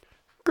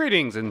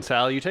Greetings and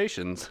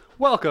salutations.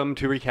 Welcome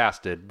to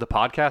Recasted, the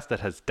podcast that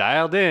has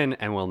dialed in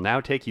and will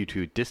now take you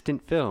to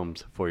distant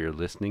films for your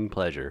listening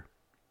pleasure.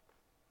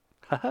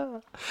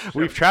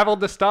 We've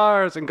traveled the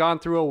stars and gone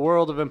through a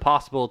world of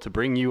impossible to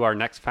bring you our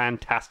next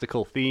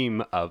fantastical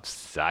theme of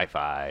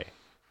sci-fi.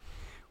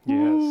 Yes.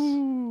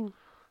 Woo.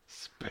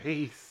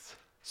 Space.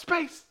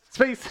 Space!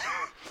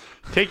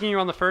 Taking you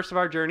on the first of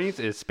our journeys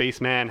is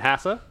Spaceman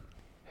Hassa.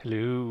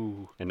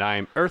 Hello. And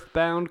I'm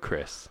Earthbound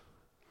Chris.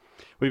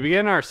 We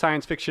begin our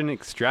science fiction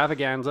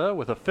extravaganza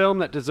with a film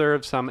that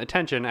deserves some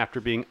attention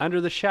after being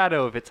under the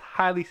shadow of its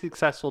highly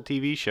successful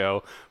TV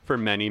show for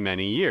many,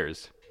 many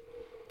years.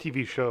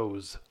 TV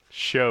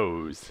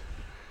shows.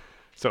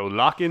 So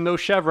lock in those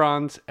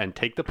chevrons and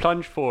take the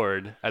plunge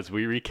forward as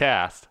we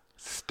recast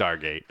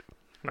Stargate.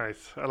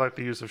 Nice. I like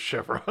the use of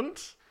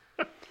chevrons.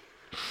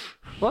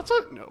 Well,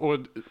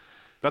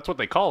 that's what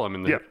they call them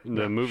in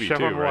the movie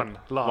Chevron too, right? 1,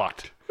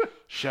 locked.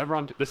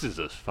 Chevron. This is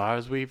as far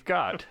as we've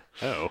got.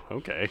 Oh,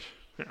 okay.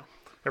 Yeah.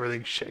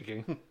 Everything's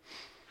shaking. And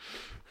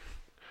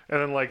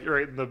then, like,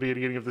 right in the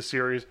beginning of the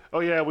series, oh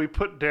yeah, we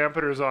put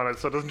dampeners on it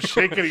so it doesn't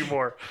shake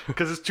anymore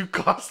because it's too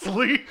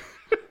costly.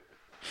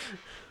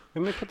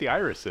 And they put the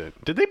iris in.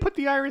 Did they put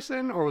the iris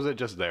in, or was it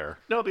just there?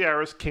 No, the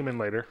iris came in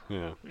later.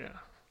 Yeah. Yeah.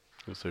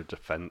 It was their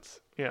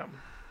defense. Yeah.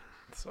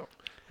 So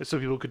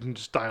people could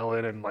just dial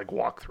in and, like,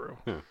 walk through.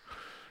 Yeah.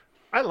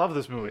 I love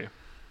this movie.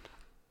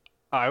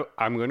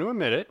 I'm going to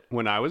admit it.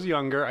 When I was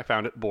younger, I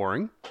found it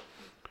boring.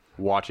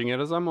 Watching it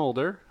as I'm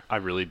older, I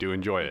really do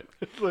enjoy it.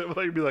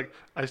 You'd be like,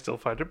 I still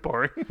find it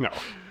boring.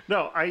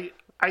 No, I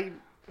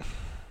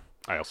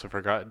also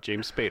forgot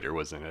James Spader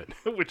was in it.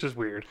 which is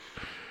weird.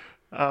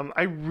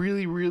 I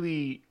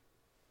really,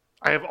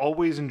 I have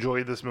always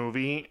enjoyed this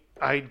movie.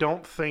 I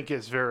don't think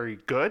it's very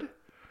good.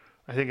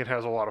 I think it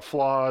has a lot of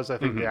flaws. I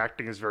think the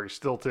acting is very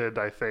stilted.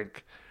 I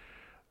think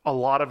a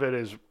lot of it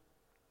is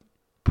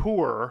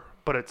poor,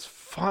 but it's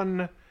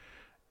fun.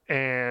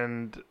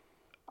 And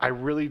I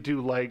really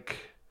do like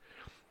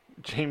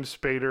James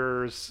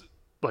Spader's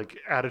like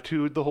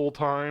attitude the whole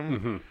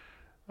time.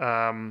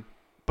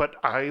 But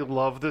I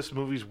love this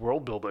movie's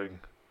world building.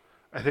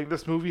 I think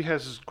this movie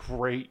has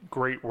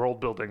great world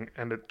building,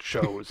 and it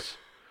shows.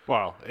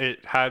 Well,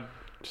 it had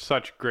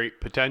such great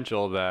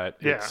potential that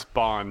it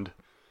spawned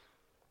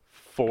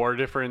 4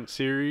 different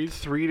series.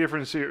 3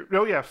 different series.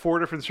 Oh yeah, 4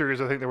 different series.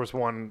 I think there was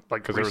one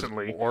like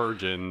recently. There was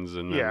Origins,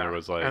 and then there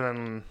was like and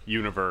then,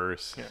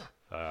 Universe,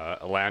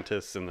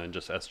 Atlantis, and then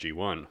just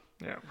SG-1.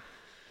 Yeah.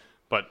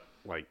 But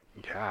like,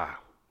 yeah,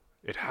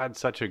 it had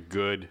such a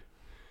good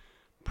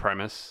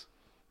premise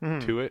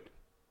to it.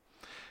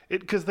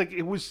 Because like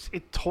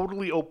it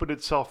totally opened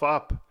itself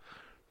up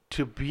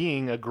to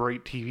being a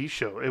great TV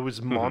show. It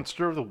was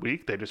Monster of the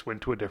Week. They just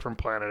went to a different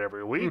planet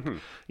every week.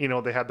 You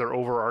know, they had their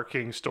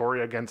overarching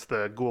story against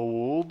the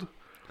Goa'uld,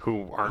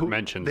 who aren't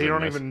mentioned. They in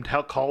don't this. even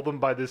call them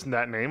by this and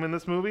that name in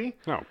this movie.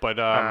 No, but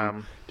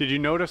did you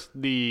notice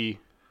the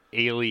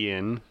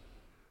alien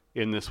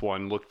in this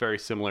one looked very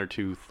similar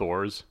to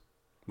Thor's?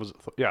 Was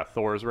it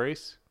Thor's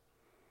race?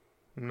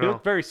 No. He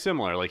looked very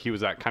similar. Like he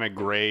was that kind of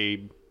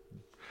gray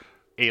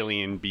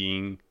alien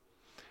being.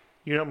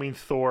 You don't mean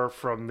Thor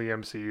from the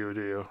MCU,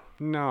 do you?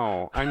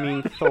 No, I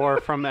mean Thor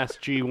from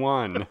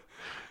SG-1.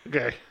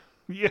 Okay.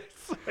 Yes,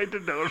 I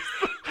did notice.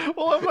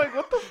 Well, I'm like,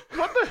 what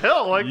the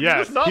hell? Like,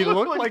 yes, he, does not he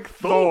look looked like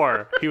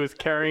Thor. He was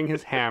carrying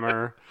his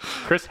hammer.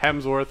 Chris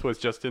Hemsworth was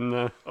just in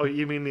the... Oh,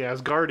 you mean the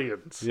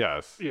Asgardians?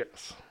 Yes.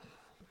 Yes.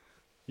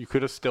 You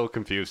could have still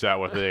confused that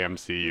with the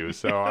MCU,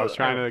 so I was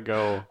trying to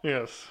go...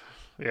 Yes.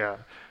 Yeah.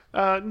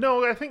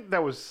 No, I think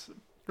that was...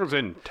 It was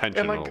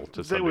intentional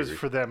to some it was degree.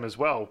 for them as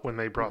well when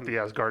they brought the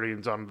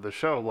Asgardians onto the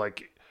show.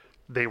 Like,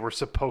 they were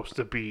supposed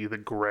to be the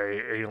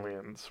gray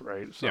aliens,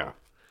 right? So,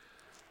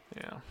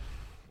 yeah.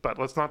 But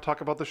let's not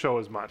talk about the show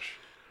as much.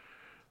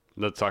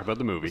 Let's talk about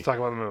the movie. Let's talk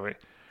about the movie.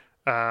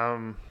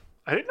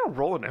 I didn't know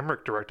Roland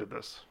Emmerich directed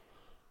this.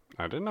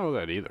 I didn't know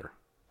that either.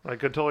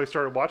 Like, until I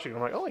started watching,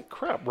 I'm like, holy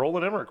crap,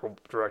 Roland Emmerich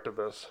directed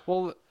this.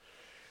 Well,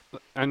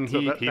 and So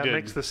he that did.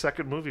 makes the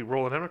second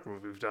Roland Emmerich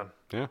movie we've done.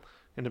 Yeah.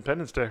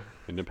 Independence Day.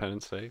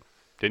 Independence Day.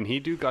 Didn't he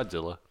do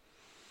Godzilla?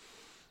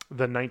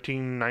 The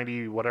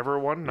 1990 whatever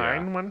one,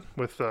 9 one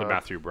with The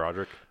Matthew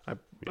Broderick. I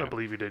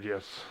believe he did,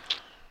 yes.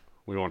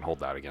 We won't hold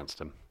that against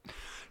him.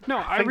 No,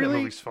 I think the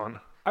movie's fun.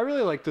 I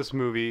really like this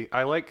movie.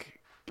 I like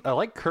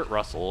Kurt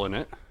Russell in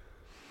it.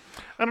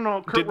 I don't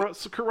know. Kurt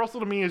Russell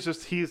to me is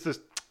just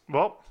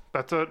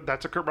that's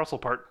a Kurt Russell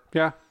part.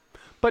 Yeah,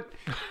 but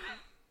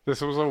this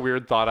was a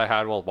weird thought I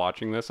had while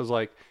watching this. I was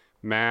like,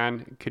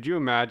 man, could you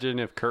imagine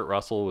if Kurt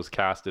Russell was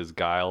cast as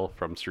Guile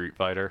from Street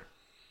Fighter?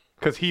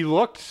 Because he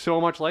looked so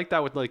much like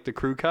that with like the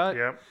crew cut.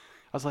 Yeah.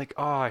 I was like,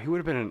 oh, he would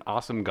have been an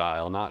awesome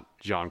Guile, not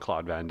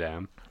Jean-Claude Van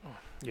Damme.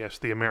 Yes,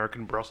 the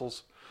American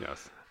Brussels.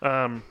 Yes.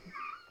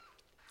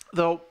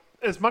 Though,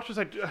 as much as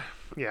I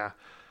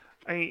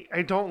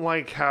don't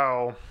like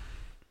how,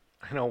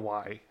 I know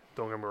why,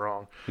 don't get me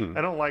wrong.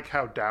 I don't like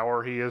how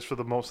dour he is for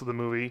the most of the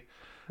movie.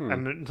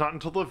 And it's not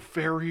until the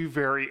very,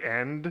 very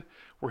end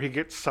where he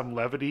gets some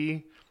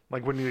levity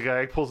Like when the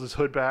guy pulls his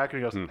hood back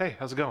and he goes, "Hey,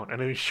 how's it going?" And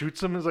then he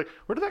shoots him. And he's like,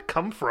 "Where did that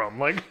come from?"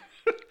 Like,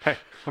 Hey,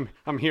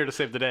 I'm here to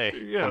save the day.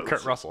 Yeah, I'm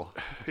Kurt Russell.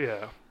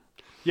 yeah.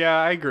 Yeah,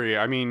 I agree.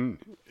 I mean,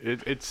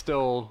 it's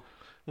still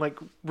Like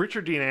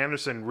Richard Dean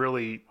Anderson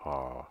really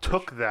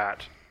took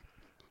that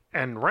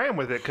and ran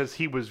with it because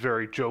he was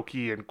very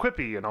jokey and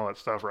quippy and all that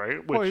stuff,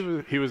 right? Which,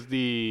 well, he was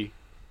the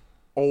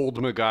old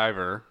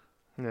MacGyver,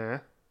 yeah,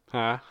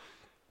 huh?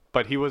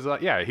 But he was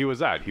he was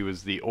that. He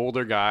was the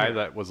older guy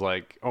that was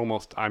like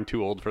almost I'm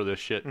too old for this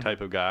shit type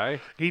of guy.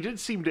 he did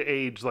seem to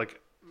age like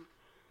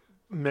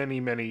many,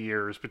 many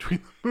years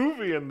between the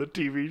movie and the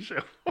TV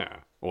show. Yeah.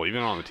 Well,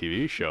 even on the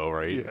TV show,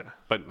 right? Yeah.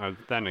 But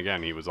then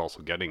again, he was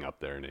also getting up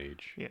there in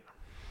age. Yeah.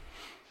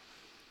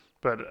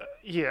 But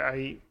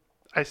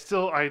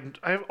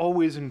I've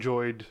always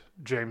enjoyed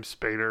James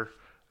Spader.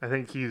 I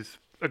think he's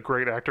a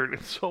great actor, and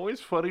it's always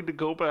funny to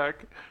go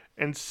back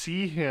and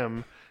see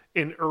him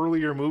in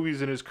earlier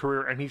movies in his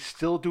career, and he's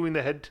still doing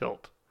the head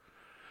tilt.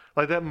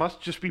 Like that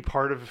must just be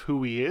part of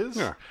who he is.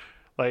 Yeah.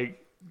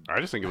 Like I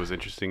just think it was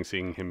interesting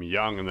seeing him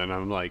young, and then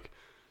I'm like,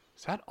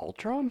 is that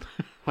Ultron?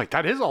 Like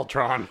that is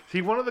Ultron.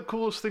 see, one of the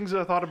coolest things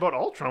that I thought about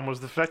Ultron was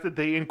the fact that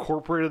they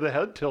incorporated the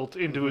head tilt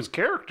into his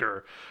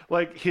character.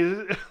 Like his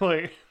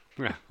like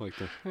Yeah, like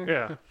the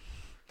yeah.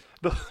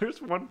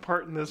 There's one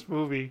part in this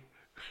movie,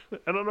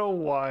 I don't know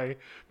why,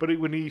 but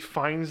when he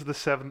finds the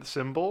seventh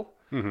symbol,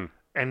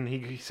 and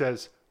he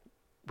says,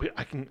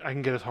 I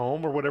can get us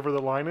home," or whatever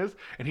the line is,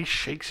 and he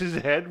shakes his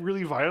head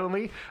really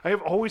violently. I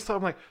have always thought,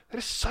 I'm like, that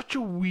is such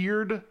a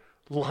weird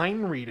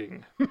line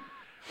reading.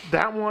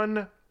 That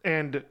one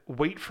and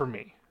 "Wait for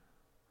Me."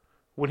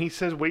 When he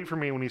says "Wait for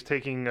me" when he's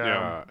taking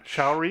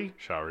Showery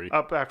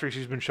up after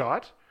she's been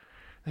shot,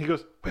 and he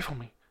goes, "Wait for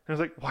me." And I was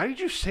like, why did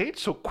you say it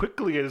so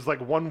quickly as like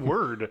one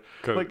word?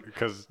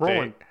 Because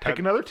Roland, take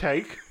another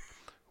take.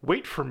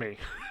 Wait for me.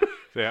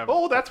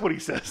 Oh, that's what he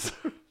says.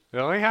 They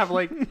only have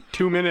like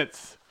 2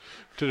 minutes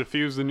to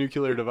defuse the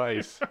nuclear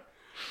device.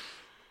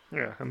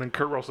 Yeah, and then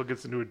Kurt Russell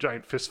gets into a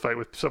giant fist fight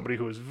with somebody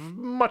who is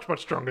much, much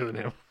stronger than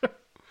him.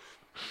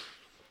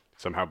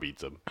 Somehow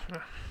beats him.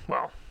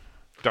 Well,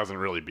 Doesn't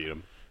really beat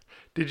him.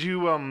 did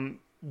you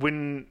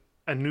when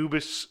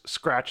Anubis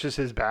scratches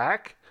his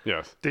back?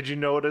 Yes. Did you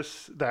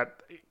notice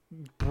that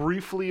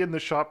briefly in the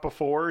shot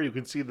before you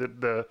can see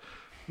that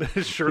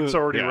his shirt's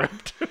already Yeah.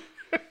 ripped?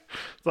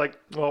 It's like,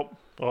 well,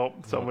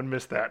 someone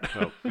missed that.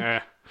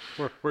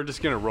 We're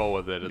just gonna roll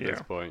with it at this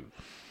Yeah. point.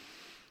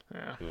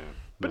 Yeah. Yeah.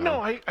 But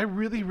no, I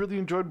really, really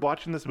enjoyed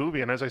watching this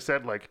movie. And as I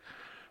said, like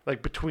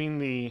between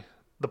the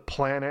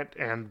planet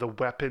and the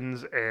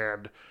weapons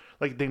and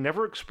like they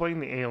never explain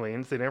the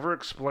aliens. They never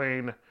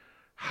explain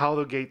how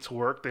the gates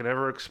work. They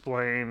never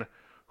explain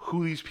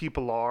who these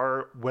people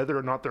are, whether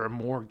or not there are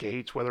more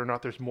gates, whether or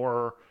not there's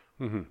more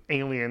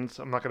aliens.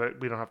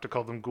 We don't have to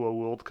call them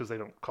Goa'uld because they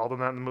don't call them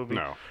that in the movie.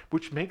 No.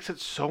 Which makes it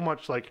so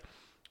much like,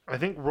 I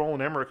think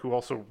Roland Emmerich, who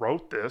also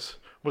wrote this,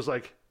 was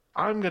like,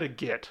 I'm going to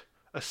get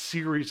a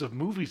series of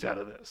movies out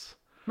of this.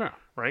 Yeah.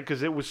 Right?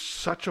 Because it was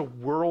such a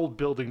world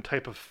building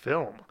type of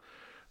film.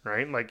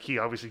 Right? Like he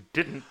obviously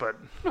didn't, but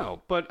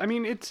No, but I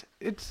mean, it's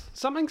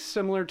something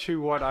similar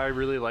to what I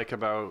really like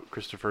about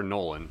Christopher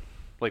Nolan.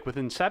 Like with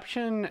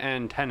Inception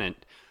and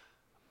Tenet,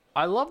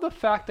 I love the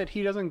fact that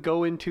he doesn't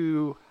go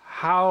into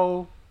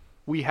how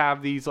we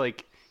have these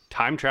like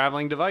time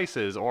traveling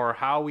devices or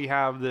how we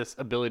have this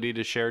ability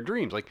to share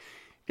dreams. Like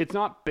it's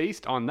not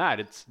based on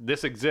that. It's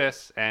this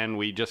exists and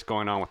we just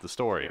going on with the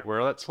story.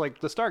 Where that's like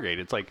the Stargate.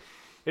 It's like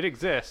it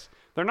exists.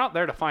 They're not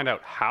there to find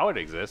out how it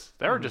exists.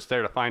 They're just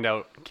there to find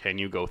out, can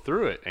you go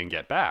through it and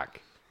get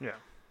back? yeah.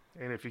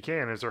 And if you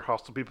can, is there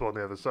hostile people on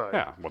the other side?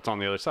 Yeah. What's on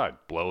the other side?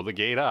 Blow the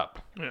gate up.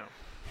 Yeah.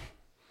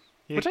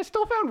 Which I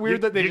still found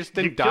weird that they just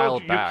didn't dial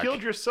it back. You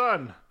killed your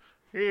son.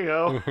 Here you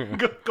go.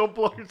 go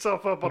blow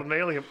yourself up on an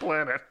alien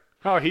planet.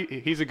 Oh,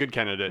 he's a good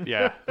candidate.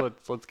 Yeah,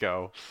 let's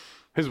go.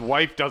 His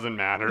wife doesn't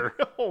matter,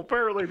 Oh,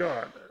 apparently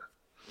not.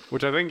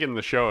 which I think in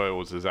the show it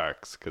was his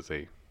ex because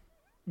they.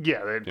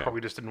 Yeah, they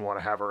probably just didn't want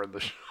to have her in the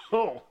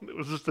show. It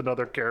was just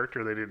another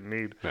character they didn't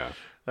need. Yeah.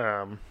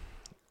 Um,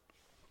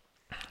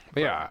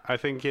 But yeah, I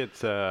think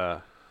it's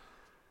a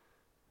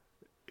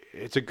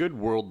good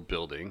world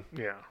building,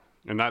 yeah.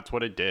 and that's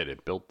what it did.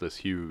 It built this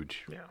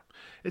huge. Yeah.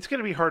 It's going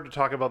to be hard to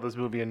talk about this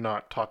movie and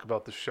not talk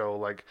about the show.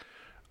 Like,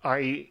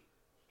 I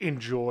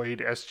enjoyed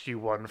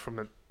SG-1 from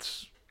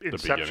its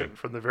inception, beginning.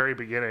 from the very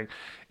beginning.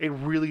 It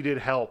really did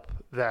help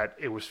that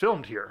it was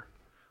filmed here.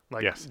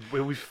 Like, Yes.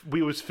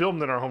 we was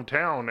filmed in our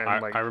hometown.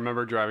 And I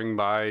remember driving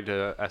by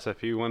to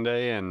SFU one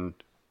day, and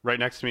right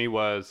next to me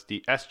was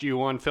the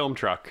SG-1 film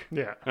truck.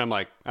 Yeah. And I'm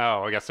like,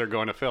 oh, I guess they're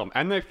going to film.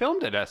 And they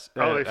filmed at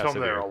they filmed SFU.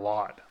 there a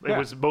lot. It Yeah.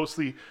 was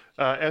mostly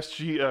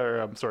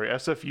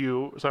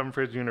SFU, Simon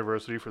Fraser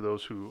University, for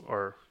those who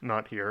are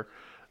not here.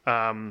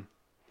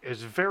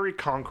 Is very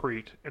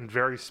concrete and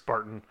very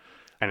Spartan.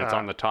 And it's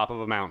on the top of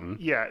a mountain.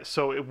 Yeah,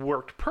 so it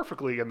worked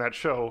perfectly in that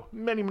show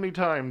many, many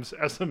times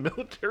as a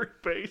military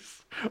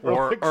base.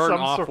 Or like an some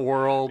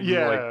off-world.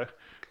 Yeah, Like,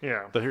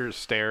 yeah. there's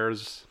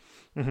stairs.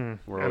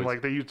 Mm-hmm. And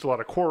like they used a lot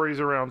of quarries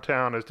around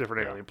town as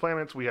different alien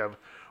planets. We have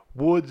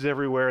woods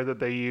everywhere that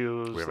they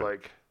use. We have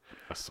like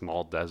a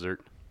small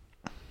desert.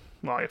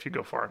 Well, if you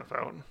go far enough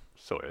out.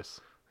 So is.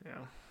 Yeah.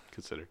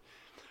 Consider.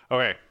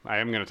 Okay, I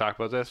am going to talk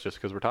about this just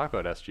because we're talking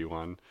about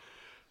SG-1.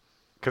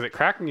 Because it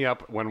cracked me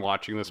up when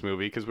watching this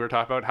movie, because we were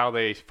talking about how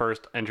they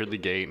first entered the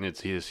gate, and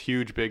it's this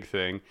huge, big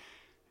thing.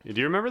 Do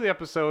you remember the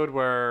episode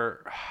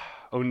where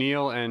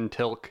O'Neill and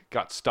Tilk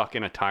got stuck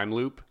in a time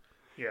loop?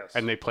 Yes.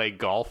 And they played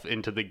golf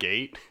into the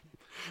gate?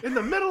 In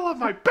the middle of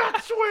my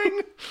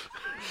backswing!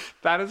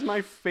 That is my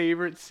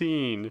favorite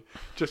scene,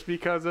 just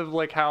because of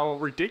like how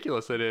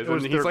ridiculous it is.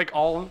 And he's like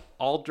all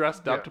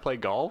dressed up to play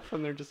golf,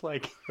 and they're just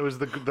like... It was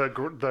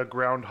the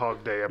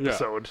Groundhog Day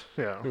episode.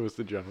 Yeah. It was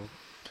the general.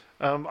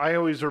 I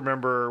always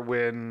remember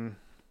when,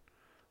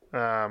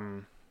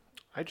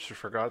 I just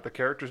forgot the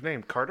character's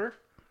name. Carter?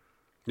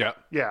 Yeah.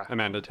 Yeah.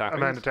 Amanda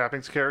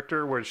Tapping's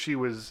character, where she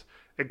was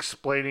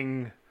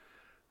explaining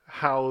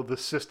how the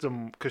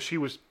system, because she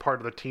was part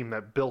of the team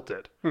that built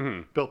it,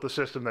 built the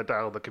system that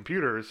dialed the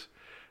computers,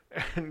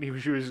 and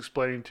she was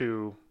explaining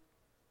to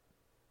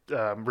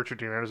Richard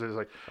Dean Anderson, he's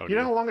like, you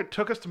know how long it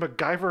took us to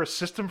MacGyver a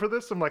system for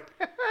this? I'm like,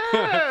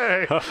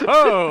 hey!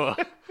 Oh!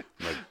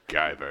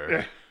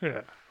 MacGyver.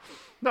 Yeah.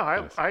 No,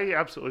 I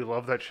absolutely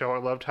love that show. I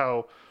loved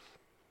how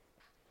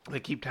they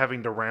keep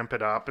having to ramp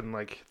it up, and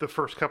like the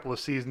first couple of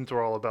seasons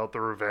were all about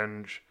the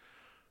revenge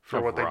for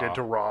what they did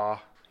to Ra,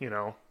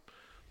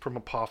 from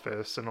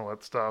Apophis and all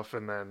that stuff,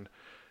 and then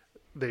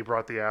they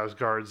brought the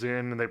Asgards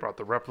in, and they brought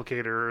the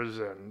Replicators,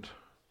 and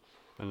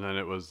then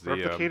it was the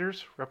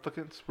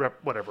Replicants,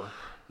 whatever.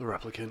 The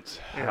Replicants.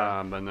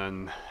 Yeah. And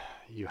then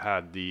you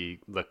had the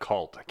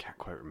cult. I can't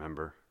quite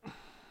remember,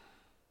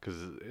 because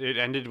it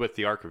ended with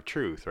the Ark of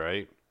Truth,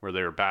 right? Where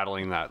they were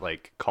battling that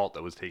like cult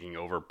that was taking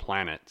over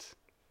planets.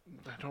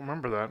 I don't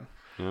remember that.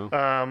 No?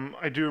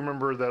 I do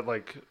remember that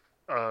like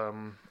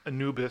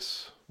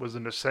Anubis was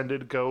an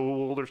ascended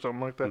gold or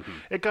something like that.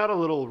 It got a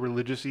little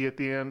religious-y at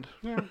the end,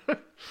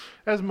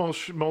 as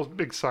most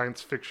big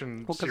science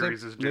fiction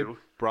series do. They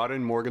brought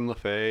in Morgan Le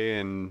Fay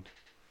and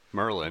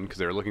Merlin because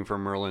they were looking for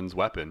Merlin's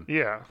weapon.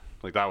 Yeah,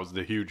 like that was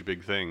the huge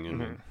big thing.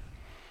 And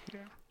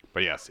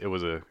but yes, it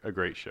was a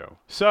great show.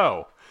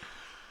 So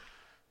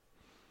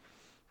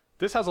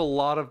this has a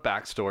lot of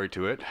backstory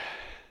to it.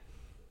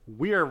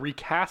 We are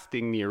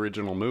recasting the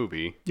original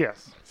movie.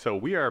 Yes. So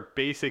we are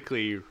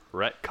basically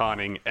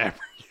retconning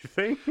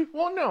everything.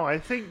 Well, no, I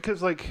think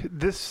because like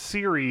this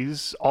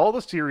series, all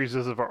the series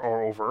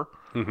are over,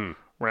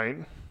 right?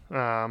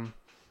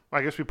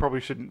 I guess we probably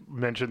should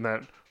mention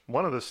that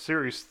one of the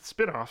series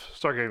spin-offs,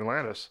 Stargate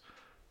Atlantis,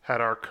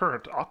 had our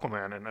current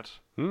Aquaman in it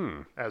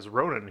as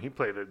Ronan. He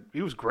played it.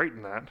 He was great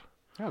in that.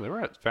 Yeah, they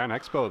were at Fan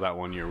Expo that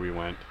one year we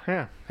went.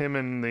 Yeah, him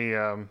and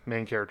the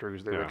main character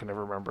who's there, I can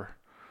never remember.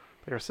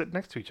 They were sitting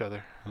next to each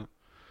other.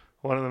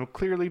 One of them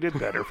clearly did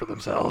better for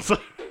themselves.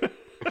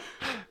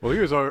 Well, he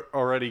was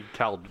already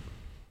Khal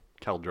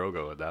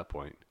Drogo at that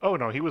point. Oh,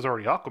 no, he was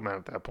already Aquaman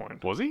at that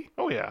point. Was he?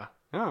 Oh, yeah.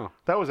 Oh.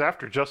 That was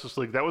after Justice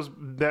League.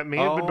 That may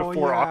have been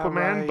before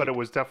Aquaman, right. But it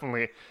was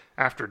definitely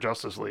after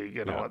Justice League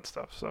and all that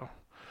stuff. So.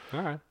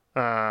 All right.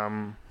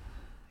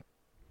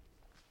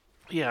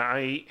 Yeah,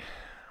 I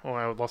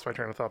lost my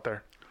train of thought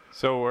there.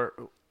 So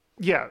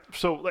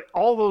so like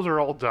all those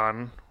are all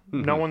done.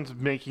 No one's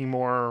making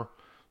more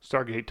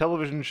Stargate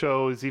television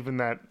shows. Even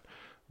that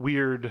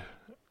weird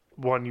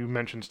one you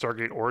mentioned,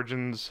 Stargate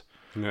Origins,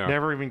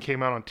 never even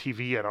came out on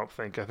TV, I don't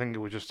think. I think it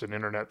was just an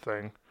internet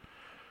thing.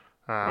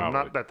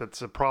 Not that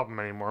that's a problem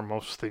anymore.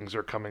 Most things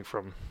are coming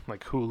from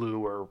like Hulu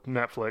or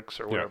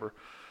Netflix or whatever.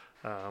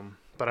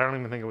 But I don't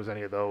even think it was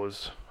any of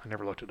those. I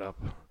never looked it up.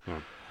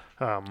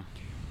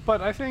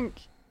 But I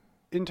think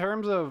in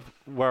terms of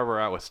where we're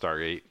at with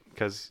Stargate,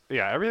 because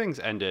everything's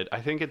ended,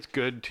 I think it's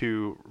good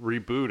to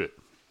reboot it,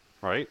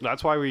 right?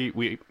 That's why we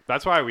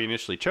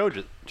initially chose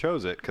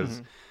it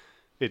because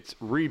it's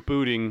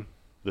rebooting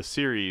the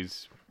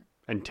series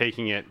and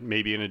taking it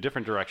maybe in a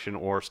different direction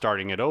or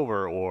starting it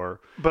over. Or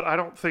but I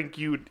don't think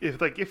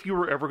if you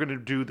were ever going to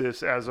do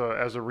this as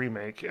a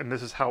remake, and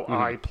this is how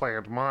I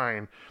planned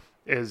mine,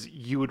 is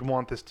you would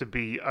want this to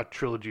be a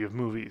trilogy of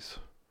movies.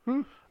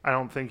 I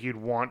don't think you'd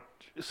want.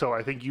 So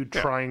I think you'd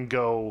try and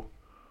go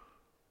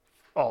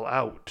all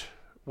out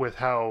with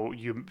how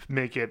you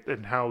make it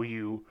and how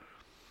you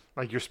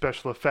like your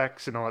special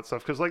effects and all that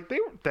stuff, because like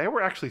they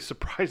were actually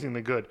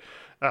surprisingly good.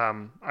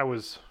 I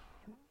was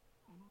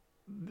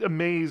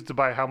amazed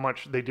by how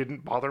much they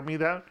didn't bother me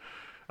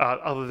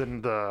other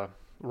than the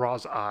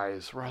Ra's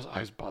eyes. Ra's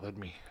eyes bothered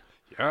me.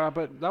 Yeah,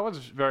 but that was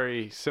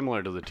very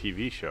similar to the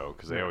TV show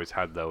because they always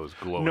had those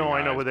glowing No, I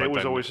eyes, know, but it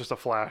was always just a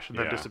flash and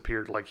then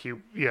disappeared. Like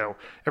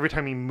every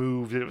time he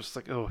moved, it was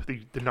like, oh,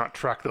 they did not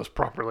track those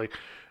properly.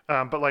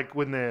 But like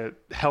when the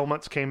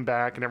helmets came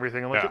back and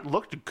everything, I'm like, it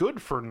looked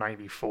good for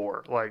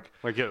 '94. Like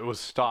it was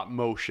stop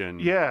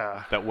motion.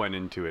 That went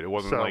into it. It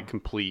wasn't like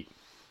complete.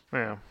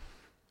 Yeah.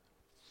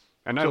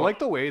 And I like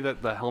the way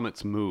that the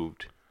helmets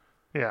moved.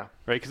 Yeah.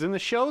 Right, because in the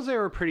shows they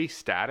were pretty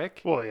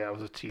static. Well, yeah, it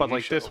was a TV But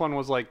like show. this one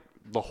was like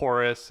the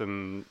Horus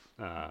and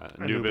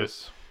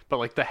Anubis. But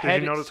like the Did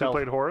head you notice itself, who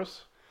played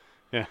Horus?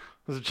 yeah.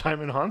 It was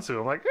Jaimon Hansu.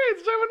 I'm like, hey,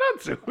 it's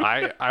Jaimon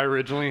Hansu. I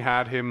originally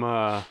had him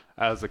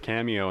as a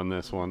cameo in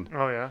this one.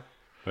 Oh yeah.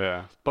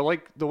 Yeah. But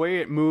like the way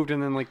it moved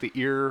and then like the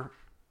ear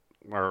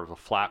or the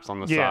flaps on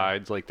the Yeah.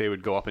 sides, like they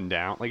would go up and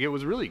down. Like it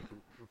was really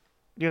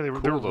Yeah, they were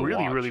Cool to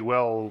really watch. really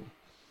well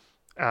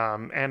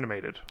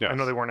animated. I Yes.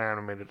 know they weren't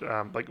animated,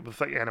 like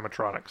with like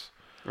animatronics.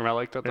 and I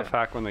liked that the Yeah.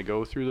 fact when they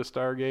go through the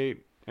Stargate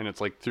and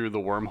it's like through the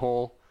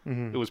wormhole,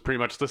 it was pretty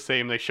much the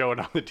same they show it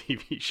on the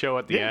TV show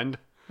at the Yeah. end.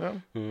 Yeah.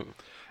 Yeah.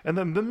 And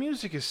then the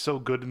music is so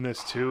good in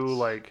this too.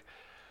 Like,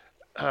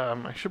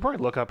 I should probably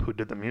look up who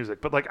did the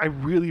music, but like, I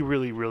really,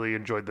 really, really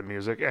enjoyed the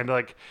music, and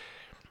like,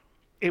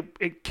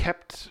 it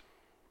kept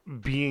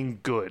being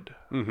good,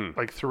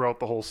 like throughout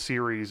the whole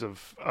series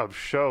of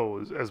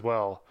shows as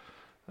well.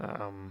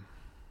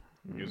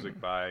 Music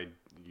by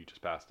you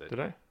just passed it. Did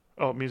I?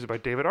 Oh, music by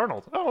David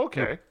Arnold. Oh,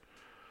 okay.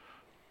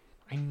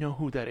 I know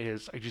who that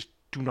is. I just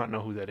do not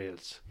know who that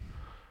is.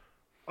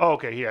 Oh,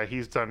 okay. Yeah,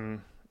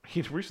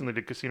 he recently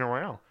did Casino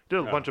Royale. Did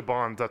a bunch of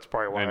Bonds. That's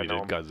probably why And I he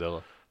know did him.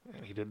 Godzilla.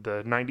 And he did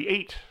the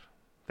 98.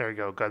 There you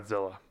go,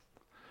 Godzilla.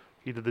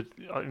 He did the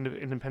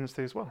Independence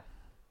Day as well.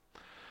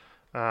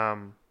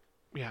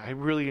 Yeah, I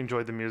really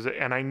enjoyed the music,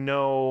 and I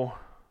know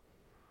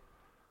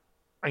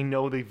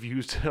they've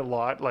used it a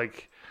lot.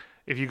 Like,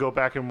 if you go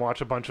back and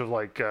watch a bunch of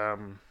like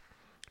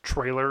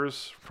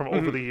trailers from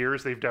over the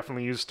years, they've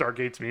definitely used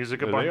Stargate's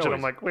music a Yeah, they bunch, and I'm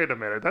always- like, wait a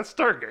minute, that's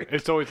Stargate.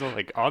 It's always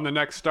like on the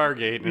next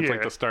Stargate, and it's like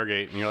Yeah. the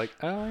Stargate, and you're like,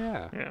 oh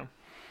yeah. Yeah.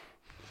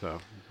 So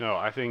no,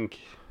 I think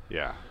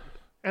yeah.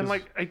 And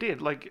like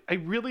I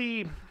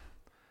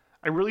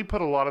really put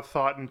a lot of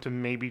thought into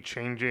maybe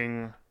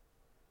changing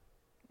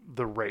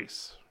the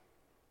race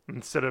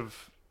instead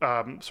of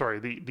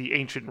the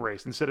ancient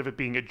race, instead of it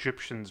being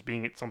Egyptians,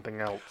 being it something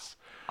else.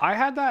 I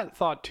had that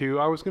thought too.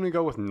 I was gonna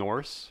go with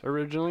Norse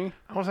originally.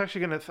 I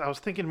was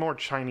thinking more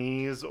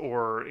Chinese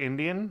or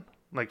Indian,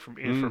 like from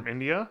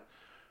India,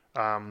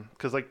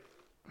 because like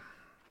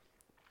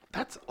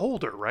that's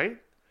older, right?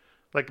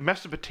 Like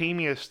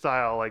Mesopotamia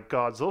style, like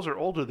gods, those are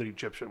older than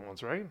Egyptian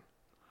ones, right?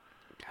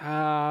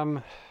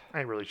 I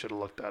really should have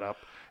looked that up.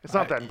 It's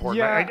not that important.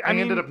 yeah, I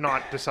ended mean- up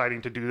not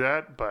deciding to do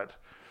that, but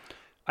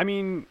I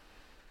mean,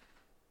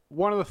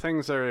 one of the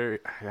things that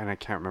and I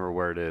can't remember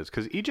where it is,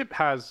 because Egypt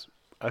has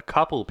a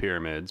couple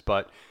pyramids,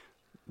 but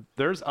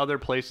there's other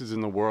places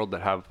in the world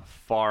that have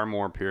far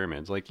more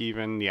pyramids, like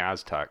even the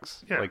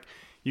Aztecs. Yeah. Like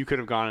you could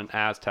have gone an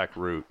Aztec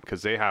route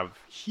because they have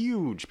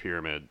huge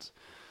pyramids.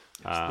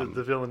 it's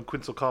the villain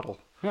Quetzalcoatl.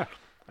 Yeah.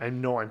 I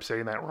know I'm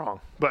saying that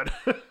wrong, but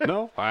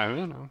No, I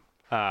don't know.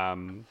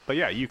 But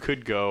yeah, you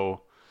could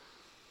go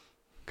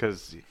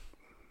because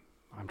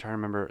I'm trying to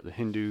remember the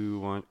Hindu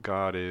one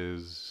god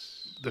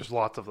is there's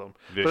lots of them.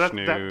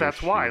 Vishnu, but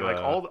that's why, like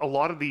Shiva. a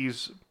lot of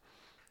these,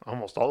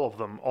 almost all of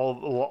them,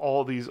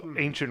 all these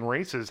ancient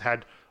races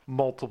had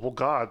multiple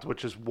gods,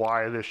 which is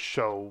why this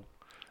show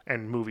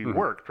and movie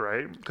worked,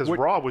 right? Because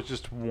Ra was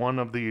just one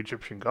of the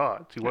Egyptian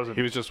gods. He wasn't.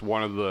 He was just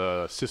one of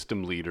the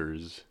system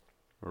leaders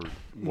or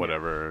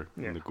whatever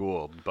in the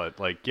Gould. But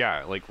like,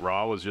 yeah, like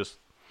Ra was just,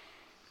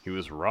 he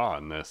was Ra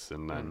in this.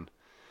 And then,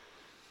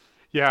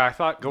 yeah, I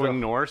thought going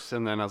Norse,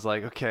 and then I was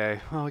like, okay,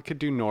 well, I could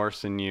do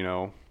Norse and,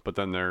 but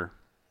then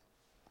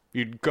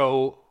you'd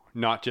go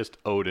not just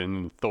Odin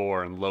and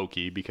Thor and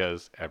Loki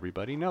because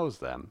everybody knows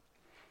them.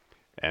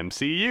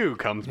 MCU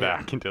comes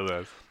back into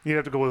this. You'd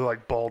have to go with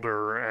like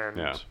Balder and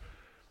Yeah.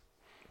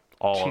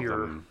 All Tyr. of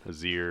them.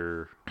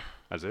 Azir?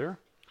 I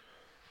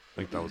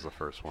think that was the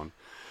first one.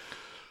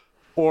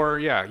 Or,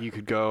 yeah, you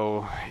could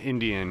go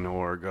Indian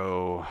or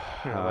go...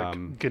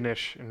 like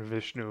Ganesh and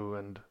Vishnu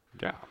and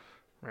yeah.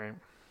 right.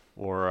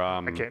 Or...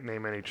 I can't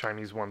name any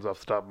Chinese ones off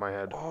the top of my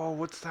head. Oh,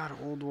 what's that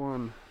old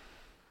one?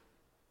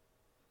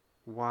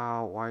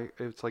 Wow, why?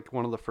 It's like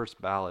one of the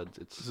first ballads.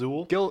 It's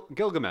Zool?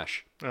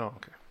 Gilgamesh. Oh,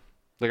 okay.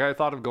 Like, I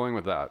thought of going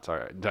with that.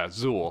 Sorry,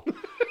 that's Zool.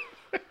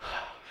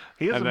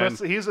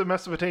 He's a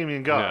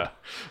Mesopotamian god.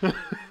 Yeah.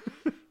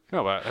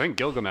 No, but I think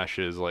Gilgamesh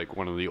is like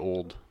one of the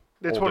old...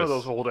 It's one of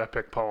oldest- those old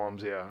epic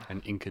poems, yeah.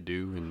 and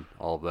Enkidu and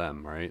all of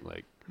them, right?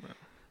 Like,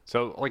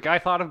 so like I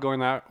thought of going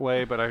that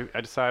way, but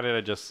I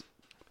decided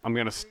I'm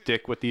gonna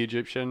stick with the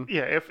Egyptian.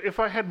 Yeah, if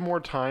I had more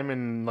time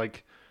and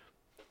like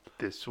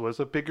this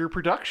was a bigger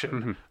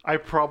production, I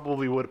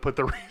probably would have put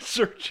the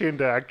research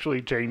into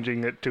actually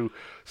changing it to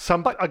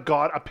a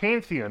god, a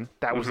pantheon.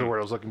 That was the word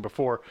I was looking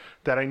before.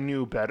 That I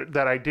knew better,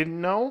 that I didn't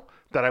know,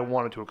 that I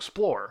wanted to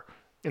explore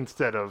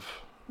instead of.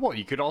 Well,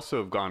 you could also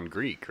have gone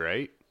Greek,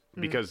 right?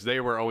 Because they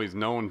were always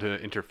known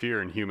to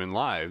interfere in human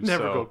lives.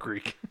 Never so- go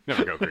Greek.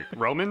 Never go Greek.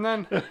 Roman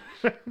then?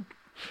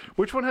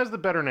 Which one has the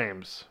better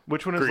names?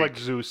 Which one is Greek. like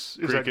Zeus?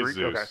 Is that Greek Greek? is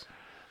Zeus. Okay.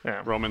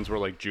 Yeah. Romans were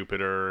like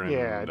Jupiter and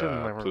Yeah, I didn't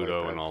remember Pluto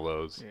like that. and all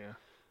those. Yeah.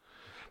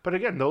 But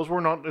again, those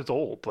were not as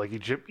old. Like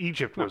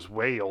Egypt was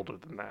way older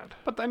than that.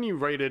 But then you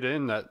write it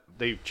in that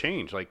they've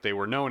changed. Like they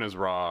were known as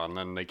Ra, and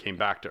then they came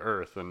back to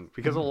Earth, and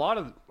because a lot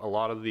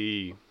of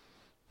the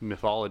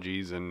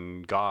mythologies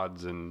and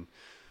gods and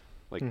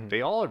Like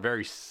they all are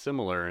very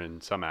similar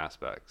in some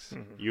aspects.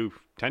 You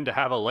tend to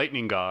have a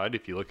lightning god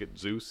if you look at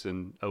Zeus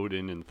and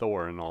Odin and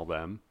Thor and all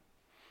them.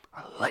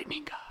 A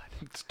lightning god.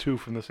 It's two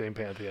from the same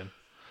pantheon.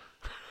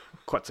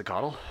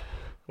 Quetzalcoatl.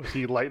 Was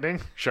he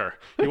lightning? Sure.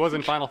 He was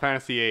in Final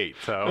Fantasy VIII,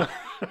 so.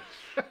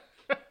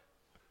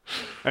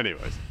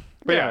 Anyways.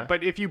 But yeah,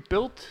 but if you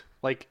built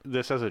like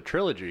this as a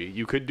trilogy,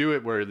 you could do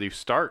it where you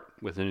start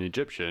with an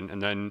Egyptian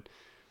and then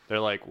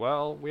they're like,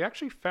 well, we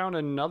actually found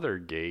another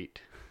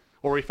gate.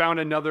 Or we found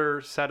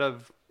another set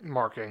of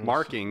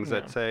markings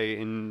that say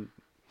in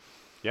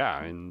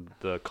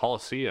the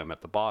Colosseum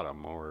at the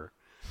bottom, or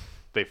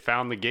they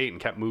found the gate and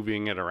kept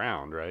moving it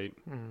around, right?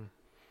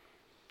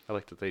 I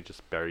like that they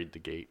just buried the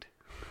gate.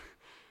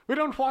 We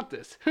don't want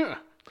this.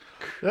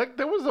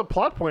 There was a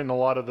plot point in a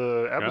lot of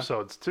the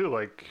episodes too,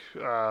 like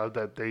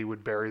that they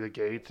would bury the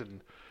gate,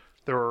 and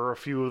there were a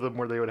few of them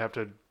where they would have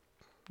to,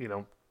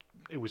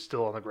 it was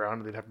still on the ground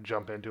and they'd have to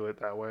jump into it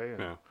that way.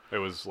 Yeah, it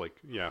was like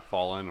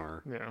fallen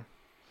or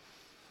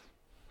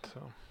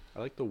So I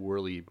like the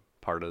whirly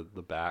part of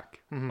the back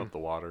of the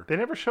water. They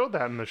never showed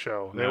that in the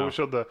show. They always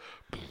showed the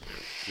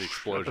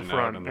explosion at the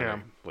front, out and then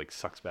it, like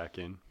sucks back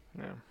in.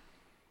 Yeah.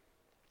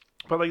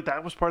 But like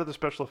that was part of the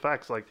special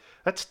effects. Like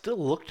that still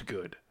looked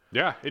good.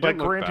 Yeah, it like didn't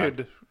look granted,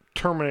 bad.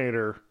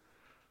 Terminator,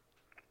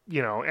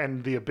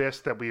 and the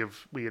Abyss that we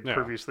had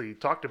previously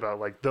talked about.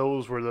 Like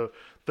those were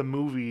the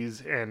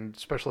movies and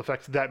special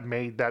effects that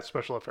made that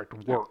special effect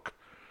work,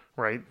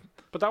 right?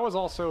 But that was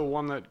also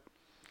one that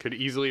could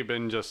easily have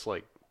been just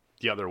like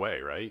the other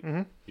way, right?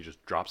 Mm-hmm. You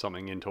just dropped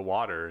something into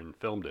water and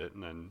filmed it,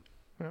 and then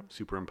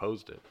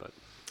superimposed it. But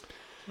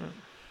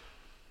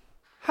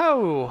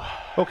how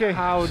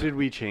did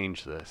we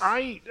change this?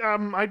 I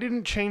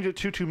didn't change it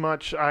too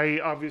much. I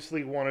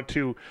obviously wanted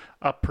to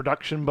up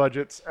production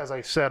budgets. As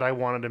I said, I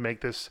wanted to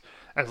make this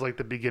as like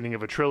the beginning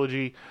of a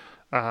trilogy.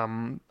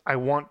 I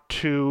want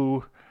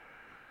to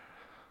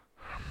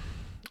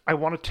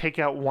take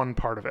out one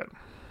part of it.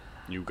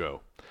 You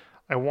go.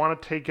 I want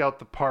to take out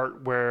the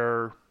part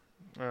where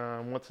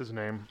what's his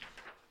name?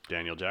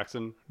 Daniel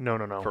Jackson? No.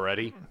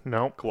 Ferretti?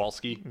 No.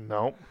 Kowalski?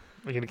 No. Are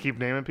you going to keep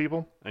naming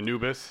people?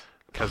 Anubis?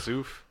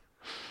 Kazoof?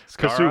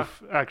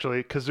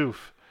 Kazoof.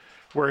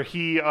 Where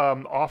he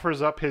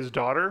offers up his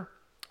daughter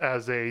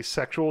as a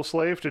sexual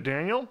slave to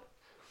Daniel.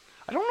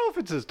 I don't know if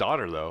it's his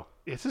daughter, though.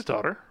 It's his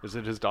daughter. Is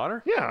it his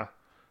daughter? Yeah.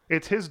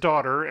 It's his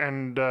daughter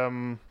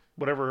and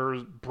whatever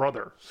her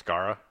brother.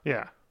 Skara?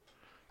 Yeah.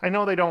 I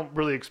know they don't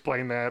really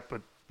explain that,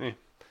 but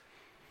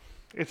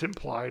it's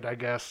implied, I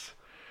guess.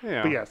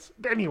 Yeah. But yes.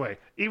 Anyway,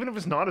 even if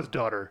it's not his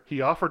daughter,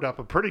 he offered up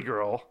a pretty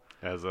girl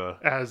as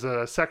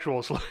a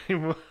sexual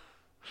slave.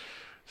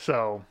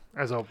 So,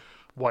 as a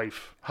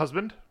wife,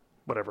 husband,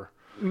 whatever.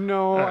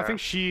 No, I think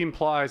she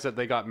implies that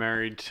they got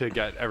married to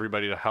get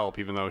everybody to help,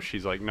 even though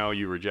she's like, no,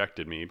 you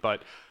rejected me.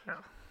 But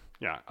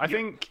I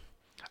think...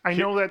 I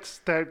know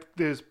that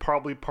is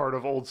probably part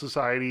of old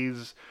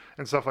societies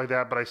and stuff like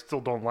that, but I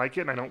still don't like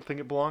it, and I don't think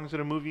it belongs in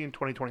a movie in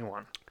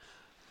 2021.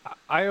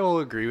 I will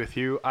agree with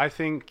you. I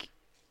think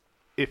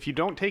if you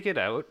don't take it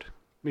out,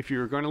 if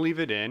you're going to leave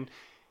it in,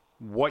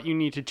 what you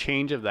need to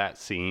change of that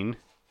scene,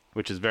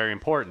 which is very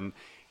important,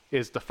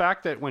 is the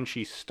fact that when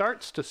she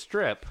starts to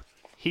strip,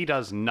 he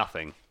does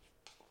nothing.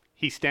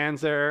 He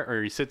stands there,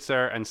 or he sits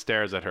there and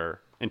stares at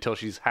her until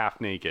she's half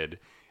naked,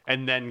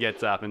 and then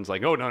gets up and is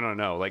like, oh,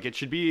 no. Like, it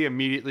should be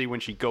immediately when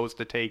she goes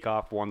to take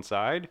off one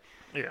side.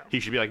 Yeah. He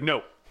should be like,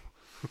 no.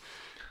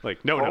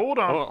 Like, no, hold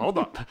on. Oh, hold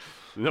on.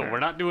 No, we're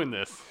not doing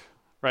this.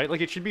 Right?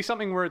 Like, it should be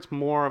something where it's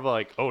more of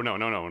like, oh, no.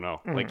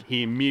 Mm-hmm. Like,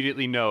 he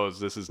immediately knows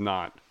this is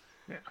not.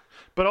 Yeah.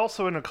 But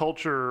also in a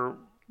culture,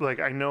 like,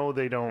 I know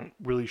they don't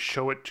really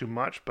show it too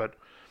much, but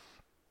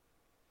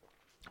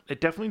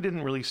it definitely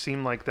didn't really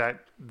seem like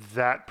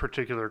that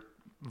particular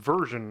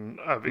version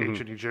of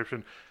ancient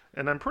Egyptian.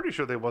 And I'm pretty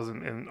sure they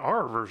wasn't in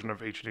our version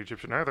of ancient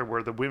Egyptian either,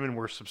 where the women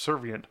were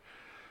subservient.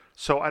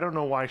 So I don't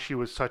know why she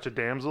was such a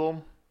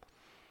damsel.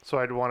 So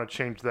I'd want to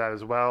change that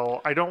as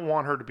well. I don't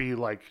want her to be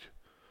like...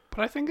 But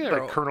I think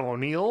like Colonel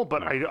O'Neill,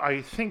 but no.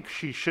 I think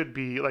she should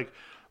be like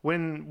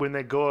when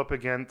they go up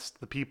against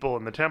the people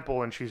in the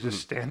temple and she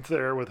just stands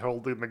there with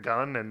holding the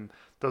gun and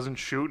doesn't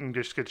shoot and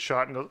just gets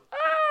shot and goes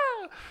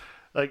ah.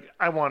 Like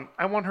I want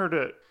her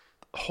to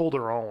hold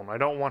her own. I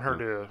don't want her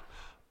to.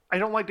 I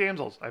don't like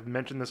damsels. I've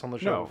mentioned this on the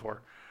show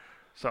before.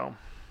 So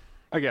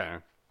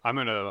again, I'm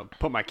gonna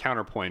put my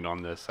counterpoint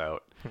on this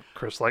out.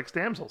 Chris likes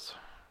damsels.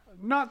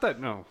 Not that,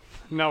 no,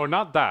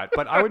 not that.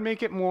 But I would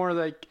make it more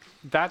like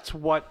that's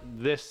what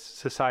this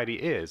society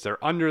is.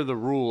 They're under the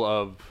rule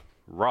of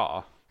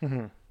Ra.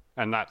 Mm-hmm.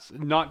 And that's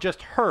not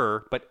just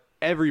her, but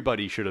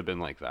everybody should have been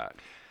like that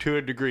to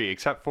a degree,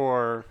 except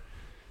for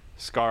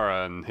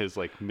Skara and his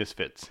like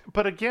misfits.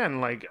 But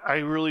again, like I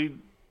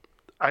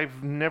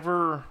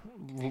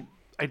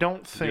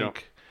don't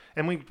think,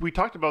 and we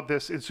talked about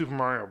this in Super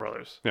Mario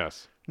Brothers.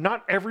 Yes.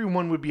 Not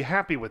everyone would be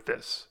happy with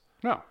this.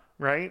 No.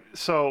 Right?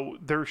 So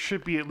there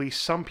should be at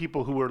least some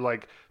people who are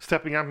like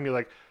stepping up and be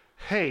like,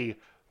 hey,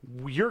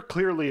 you're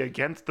clearly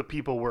against the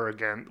people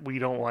we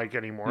don't like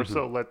anymore,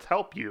 so let's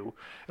help you.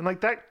 And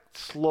like that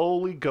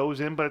slowly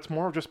goes in, but it's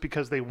more just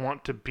because they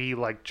want to be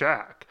like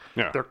Jack.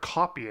 Yeah. They're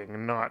copying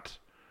and not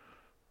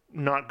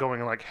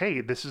going like,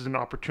 hey, this is an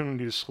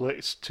opportunity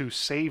to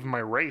save my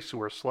race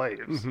who are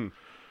slaves.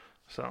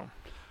 So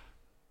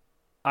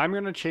I'm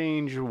going to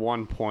change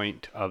one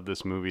point of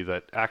this movie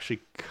that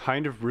actually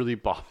kind of really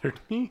bothered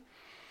me.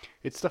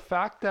 It's the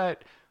fact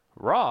that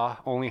Raw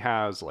only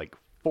has like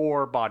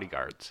 4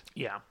 bodyguards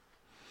yeah.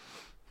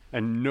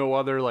 and no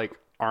other like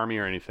army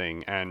or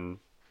anything, and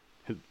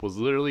it was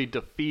literally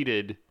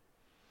defeated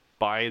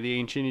by the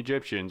ancient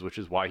Egyptians, which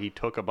is why he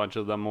took a bunch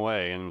of them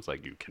away and was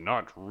like, you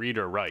cannot read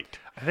or write.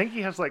 I think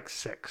he has like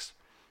 6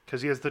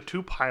 because he has the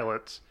 2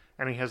 pilots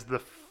and he has the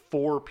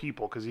 4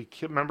 people because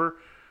remember?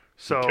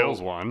 So He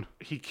kills one.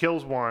 He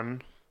kills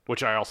one.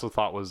 Which I also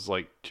thought was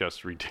like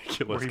just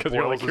ridiculous Where he because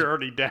you're boils like, you're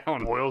already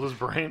down. Boils his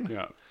brain.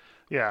 Yeah.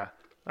 Yeah.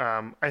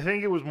 I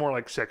think it was more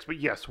like 6, but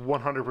yes,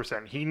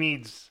 100%. He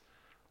needs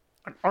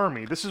an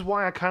army. This is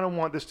why I kind of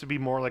want this to be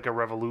more like a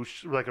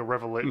revolution,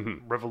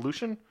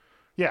 revolution.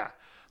 Yeah.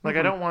 Like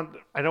I want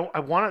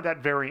at that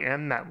very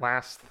end, that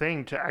last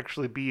thing to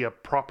actually be a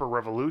proper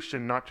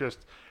revolution, not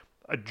just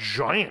a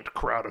giant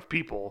crowd of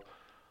people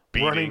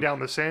running down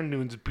the sand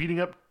dunes, beating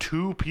up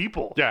 2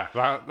 people. Yeah.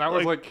 That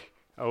was like,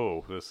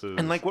 oh, this is.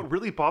 And like what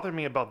really bothered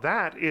me about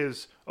that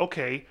is,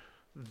 okay,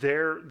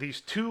 these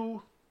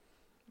 2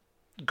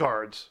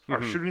 guards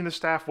are shooting the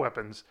staff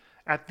weapons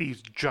at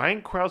these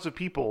giant crowds of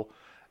people,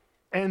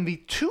 and the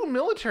 2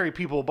 military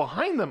people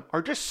behind them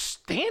are just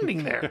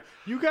standing there.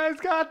 You guys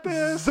got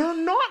this. They're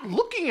not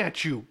looking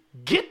at you.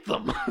 Get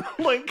them.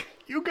 Like,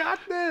 You got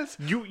this.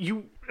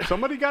 you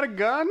Somebody got a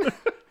gun?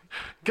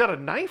 got a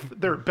knife?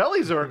 Their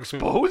bellies are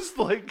exposed.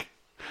 Like,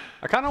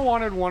 I kind of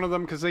wanted one of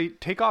them because they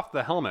take off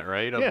the helmet,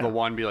 right? Of Yeah. the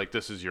one be like,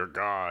 this is your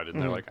god.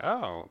 And they're like,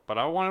 oh. But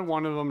I wanted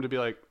one of them to be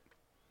like,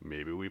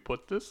 maybe we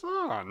put this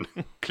on.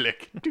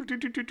 Click. Doot, doot,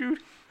 doot, doot,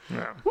 doot.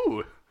 yeah.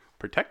 Ooh,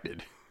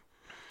 protected.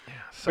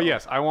 So, But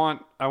yes, I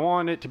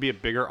want it to be a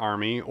bigger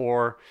army,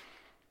 or,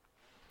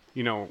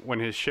 you know, when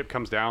his ship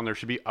comes down, there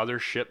should be other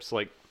ships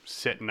like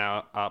sitting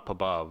up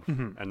above,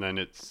 and then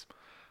it's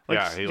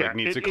he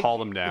needs to call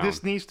them down.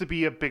 This needs to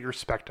be a bigger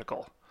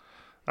spectacle.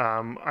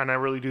 And I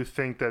really do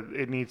think that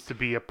it needs to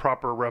be a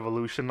proper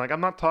revolution. Like,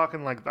 I'm not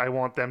talking like I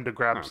want them to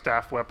grab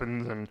staff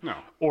weapons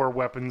or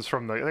weapons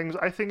from the things.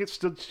 I think it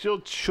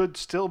should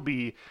still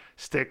be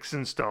sticks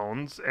and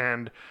stones.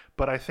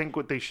 But I think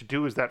what they should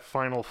do is that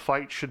final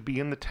fight should be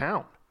in the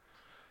town.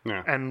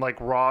 Yeah. And like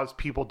Raw's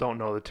people don't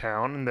know the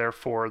town, and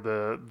therefore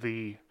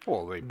the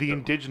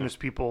indigenous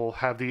people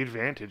have the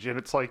advantage. And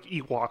it's like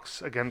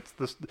Ewoks against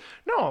this.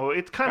 No,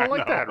 it's kind of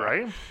like that,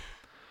 right?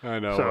 I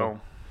know.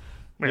 So.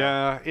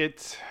 Yeah,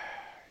 it's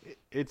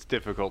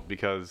difficult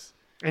because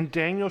And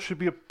Daniel should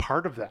be a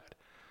part of that,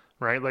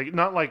 right? Like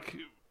not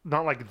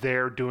like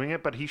they're doing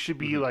it, but he should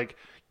be like,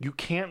 you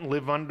can't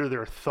live under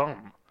their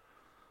thumb,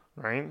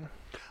 right?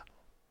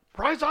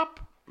 Rise up,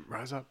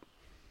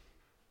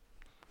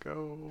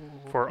 go.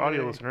 For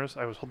audio listeners,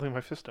 I was holding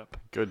my fist up.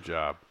 Good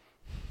job.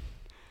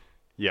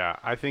 Yeah,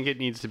 I think it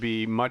needs to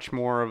be much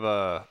more of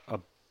a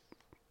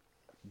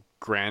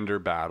grander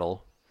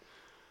battle.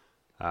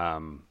 I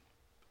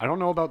don't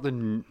know about the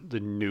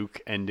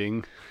nuke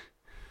ending.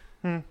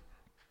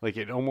 Like,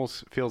 it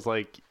almost feels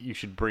like you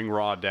should bring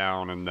Raw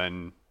down, and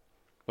then,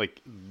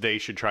 like, they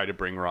should try to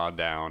bring Raw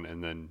down,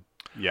 and then,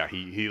 yeah,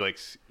 he like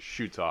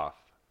shoots off.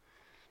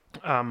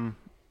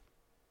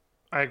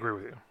 I agree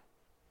with you.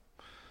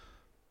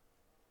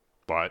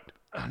 But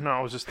No,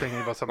 I was just thinking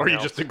about something or you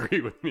else. just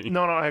agree with me?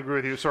 No, I agree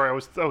with you. Sorry, I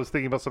was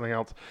thinking about something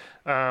else.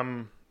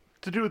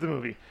 To do with the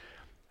movie.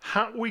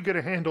 How are we going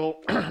to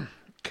handle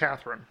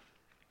Catherine?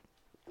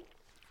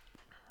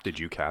 Did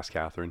you cast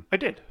Catherine? I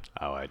did.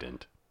 Oh, I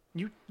didn't.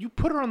 You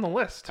put her on the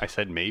list. I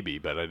said maybe,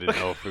 but I didn't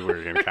know if we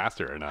were going to cast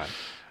her or not.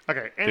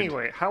 Okay,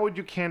 anyway, how would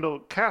you handle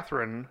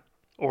Catherine,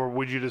 or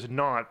would you just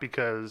not?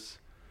 Because,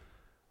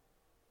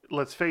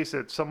 let's face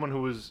it, someone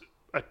who was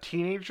a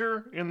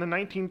teenager in the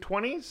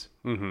 1920s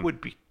would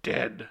be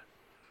dead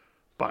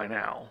by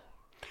now.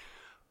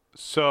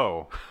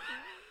 So,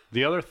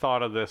 the other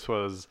thought of this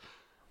was,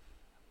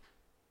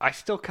 I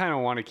still kind of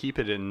want to keep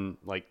it in,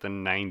 like, the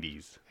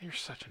 90s. You're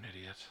such an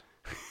idiot.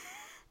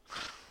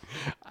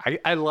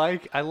 I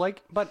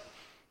like, but...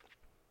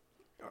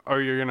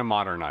 Or you're going to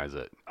modernize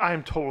it.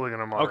 I'm totally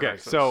going to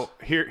modernize this. So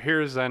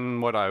here's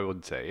then what I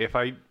would say. If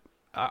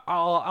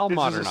I'll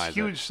modernize this is a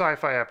huge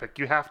sci-fi epic.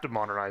 You have to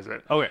modernize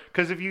it. Okay.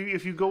 Because if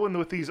you go in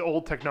with these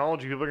old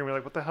technology, people are going to be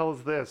like, what the hell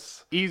is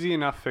this? Easy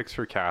enough fix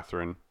for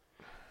Catherine.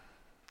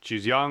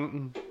 She's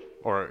young,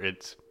 or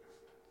it's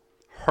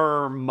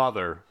her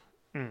mother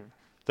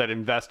that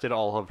invested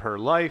all of her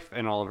life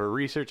and all of her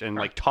research and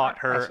like taught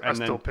her. I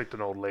still picked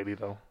an old lady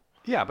though.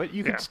 Yeah, but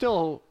you could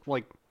still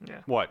like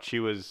what? She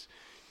was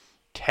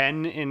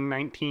 10 in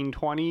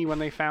 1920 when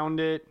they found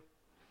it.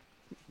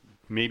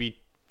 Maybe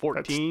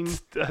 14.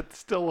 That's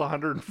still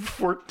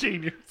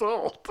 114 years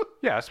old.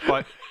 Yes,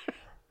 but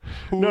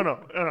No.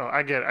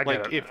 I get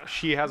Like it. if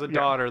she has a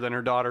daughter, then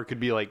her daughter could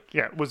be like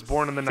Yeah, was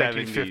born in the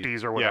 70.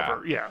 1950s or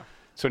whatever. Yeah.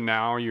 So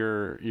now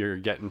you're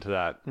getting to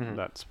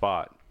that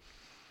spot.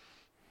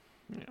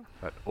 Yeah.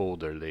 That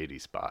older lady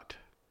spot.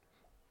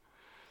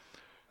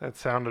 That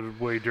sounded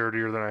way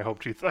dirtier than I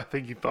hoped I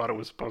think you thought it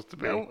was supposed to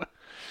be.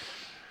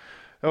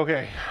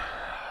 Okay.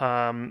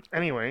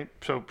 Anyway,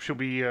 so should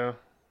we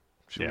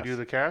do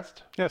the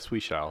cast? Yes, we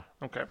shall.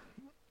 Okay.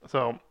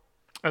 So,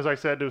 as I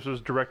said, this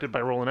was directed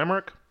by Roland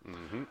Emmerich.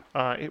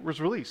 It was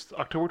released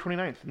October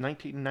 29th,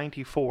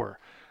 1994.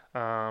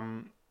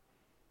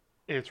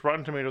 Its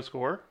Rotten Tomato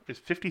score is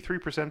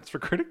 53% for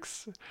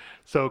critics.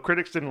 So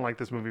critics didn't like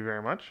this movie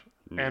very much.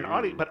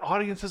 But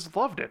audiences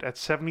loved it at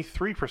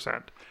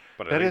 73%.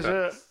 But that is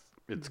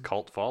it's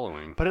cult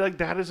following. But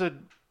that is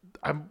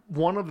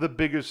one of the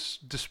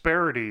biggest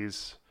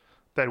disparities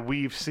that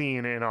we've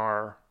seen in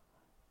our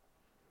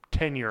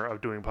tenure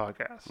of doing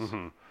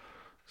podcasts.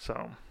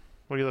 So,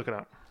 what are you looking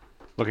up?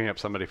 Looking up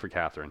somebody for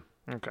Catherine.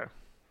 Okay.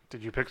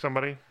 Did you pick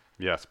somebody?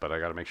 Yes, but I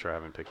got to make sure I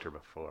haven't picked her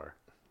before.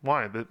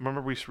 Why?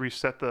 Remember we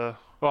reset the...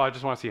 Well, I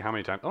just want to see how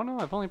many times... Oh, no,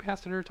 I've only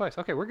passed it her twice.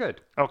 Okay, we're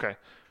good. Okay.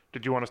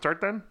 Did you want to start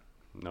then?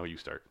 No, you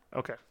start.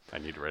 Okay. I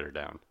need to write her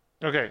down.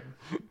 Okay.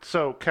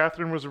 So,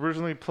 Catherine was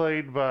originally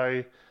played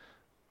by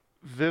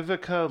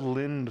Vivica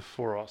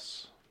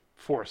Lindfors.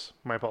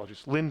 My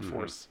apologies.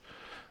 Lindfors.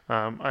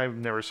 I've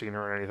never seen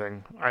her in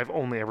anything. I've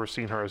only ever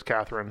seen her as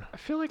Catherine. I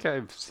feel like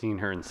I've seen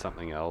her in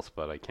something else,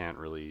 but I can't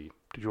really...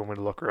 Did you want me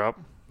to look her up?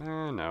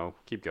 No.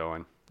 Keep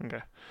going. Okay.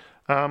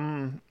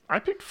 I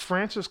picked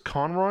Frances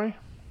Conroy.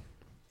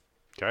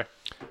 Okay.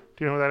 Do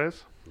you know who that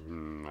is?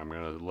 I'm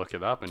going to look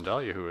it up and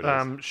tell you who it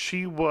is.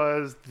 She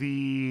was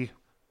the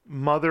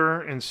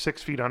mother in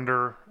 6 Feet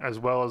Under, as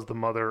well as the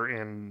mother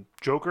in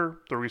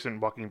Joker, the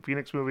recent Joaquin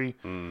Phoenix movie.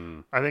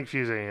 I think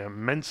she's an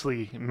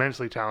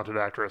immensely talented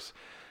actress.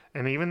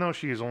 And even though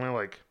she's only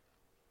like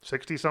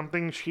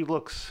 60-something, she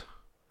looks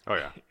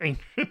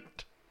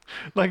ancient.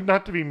 Like,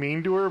 not to be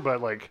mean to her,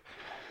 but like...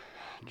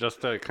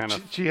 Just to kind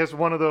of... She has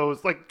one of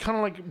those, like, kind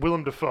of like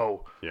Willem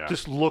Dafoe. Yeah.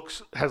 Just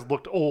has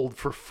looked old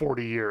for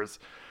 40 years.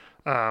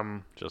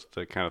 Just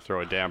to kind of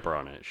throw a damper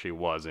on it, she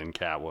was in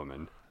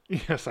Catwoman.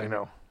 Yes, I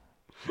know.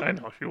 I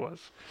know she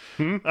was.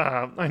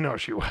 I know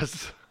she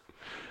was.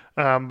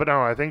 But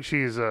no, I think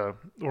she's a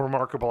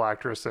remarkable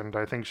actress, and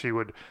I think she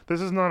would...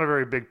 This is not a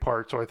very big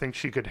part, so I think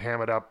she could ham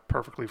it up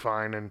perfectly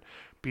fine and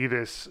be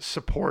this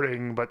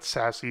supporting but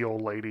sassy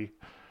old lady.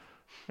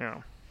 You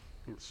know.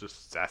 It's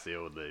just sassy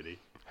old lady.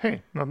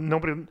 Hey,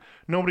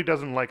 nobody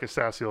doesn't like a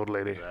sassy old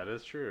lady. That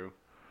is true.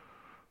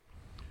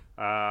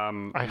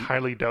 I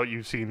highly doubt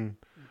you've seen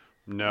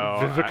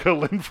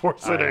Vivica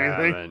Lindfors in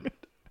anything.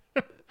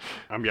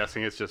 I'm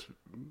guessing it's just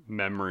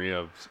memory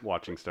of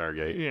watching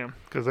Stargate. Yeah,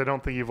 because I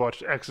don't think you've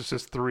watched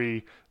Exorcist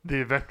 3,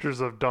 The Adventures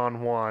of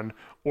Don Juan,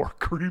 or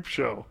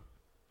Creepshow.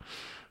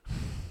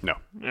 No.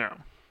 Yeah.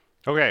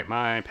 Okay,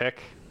 my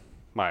pick.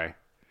 My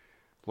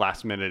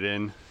last minute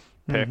in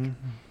pick.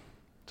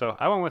 So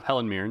I went with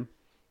Helen Mirren.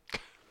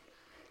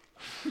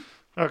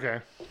 Okay.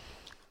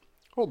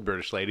 Old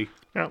British lady.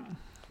 Yeah.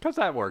 Because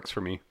that works for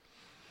me.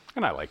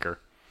 And I like her.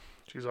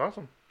 She's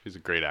awesome. She's a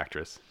great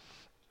actress.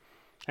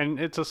 And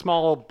it's a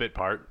small bit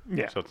part.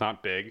 Yeah. So it's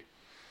not big.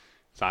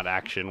 It's not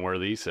action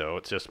worthy. So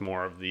it's just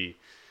more of we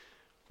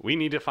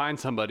need to find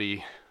somebody.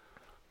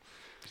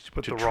 Did you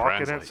put The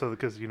Rock in it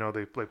because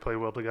they play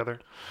well together?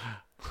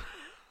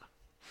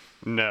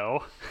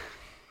 No.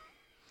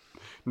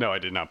 No, I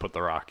did not put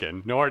The Rock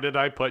in. Nor did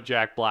I put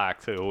Jack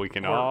Black, so we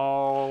can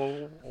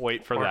all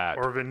wait for that.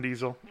 Or Vin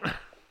Diesel.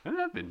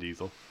 Vin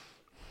Diesel.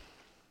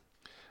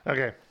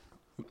 Okay.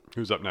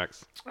 Who's up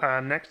next?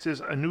 Next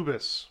is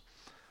Anubis.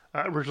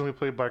 Originally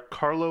played by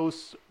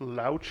Carlos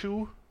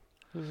Lauchu.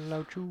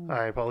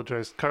 I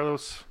apologize,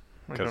 Carlos.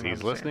 Because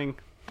he's listening.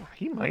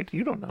 He might.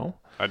 You don't know.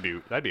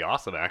 That'd be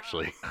awesome,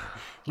 actually.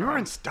 You were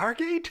in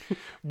Stargate?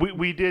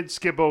 We did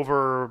skip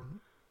over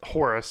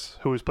Horus,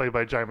 who was played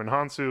by Jaimin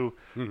Hansu,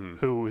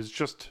 who is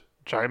just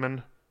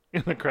Jaimin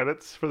in the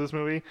credits for this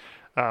movie.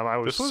 I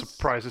was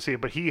surprised to see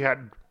it, but he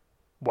had,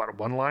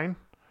 one line?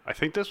 I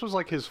think this was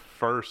like his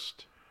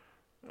first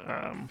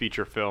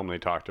feature film they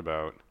talked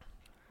about.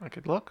 I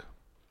could look.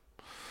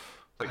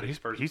 Like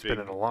God, he's been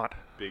in a lot.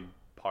 Big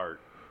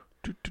part.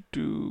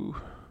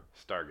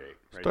 Stargate.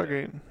 Right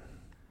Stargate.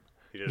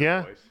 He did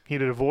a voice. He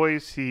did a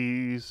voice.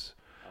 He's...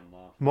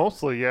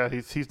 Mostly, yeah.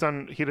 He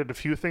did a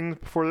few things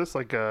before this,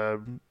 like a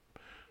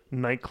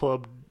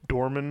nightclub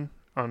doorman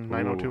on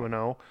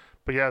 90210.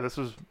 But yeah, this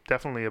was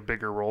definitely a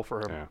bigger role for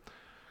him. Yeah.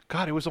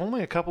 God, it was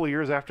only a couple of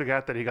years after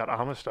that he got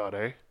Amistad,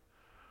 eh?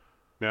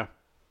 Yeah.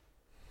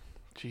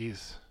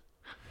 Jeez.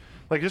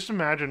 Like, just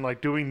imagine,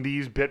 doing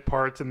these bit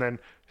parts and then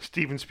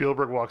Steven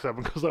Spielberg walks up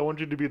and goes, I want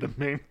you to be the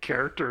main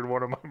character in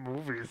one of my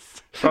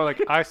movies. So,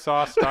 I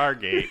saw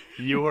Stargate.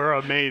 You were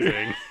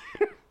amazing.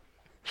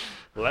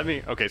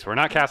 Okay, so we're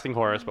not casting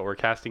Horus, but we're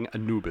casting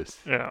Anubis.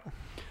 Yeah.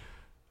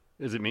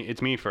 Is it me?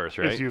 It's me first,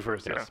 right? It's you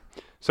first, yes.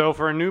 So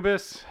for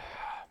Anubis,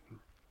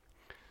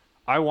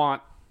 I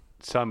want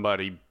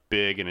somebody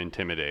big and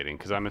intimidating,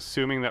 because I'm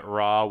assuming that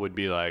Raw would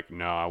be like,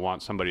 no, I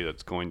want somebody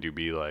that's going to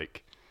be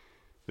like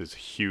this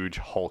huge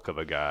hulk of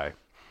a guy.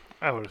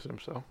 I would assume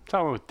so.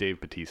 Someone with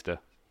Dave Bautista.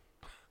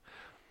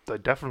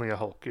 Definitely a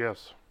Hulk,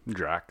 yes.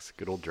 Drax,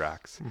 good old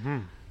Drax.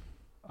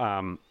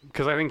 Mm-hmm.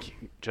 Because I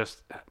think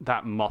just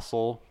that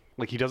muscle,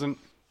 like he doesn't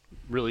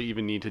really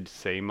even need to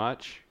say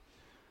much.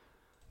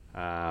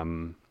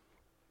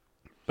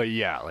 But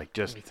yeah, like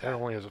just It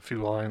only has a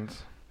few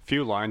lines.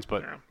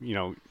 but Yeah. you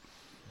know,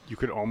 you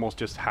could almost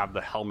just have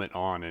the helmet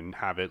on and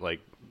have it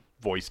like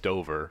voiced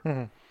over.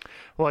 Mm-hmm.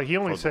 Well, he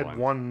only For the said lines.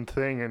 one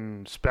thing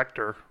in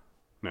Spectre.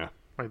 Yeah.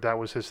 Like that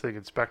was his thing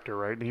in Spectre,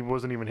 right? And he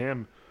wasn't even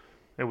him.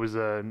 It was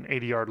an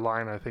 80-yard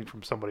line, I think,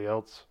 from somebody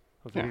else.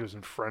 I think it was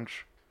in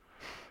French.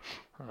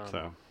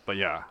 So, but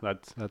yeah,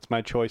 that's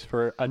my choice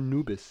for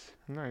Anubis.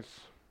 Nice.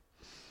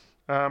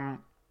 Back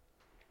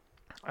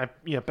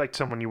to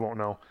someone you won't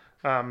know.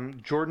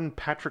 Jordan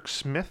Patrick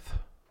Smith.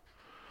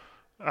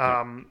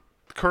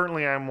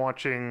 Currently, I'm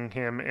watching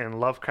him in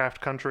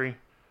Lovecraft Country.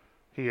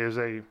 He is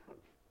a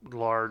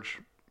large,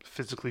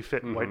 physically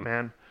fit white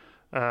man.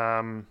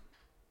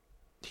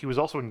 He was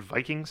also in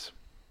Vikings.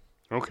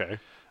 Okay.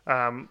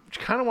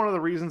 Kind of one of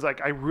the reasons,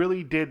 like, I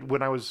really did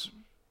when I was,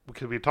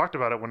 because we talked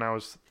about it when I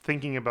was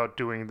thinking about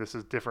doing this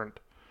as different,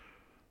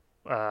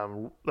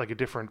 like a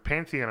different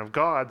pantheon of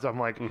gods. I'm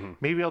like,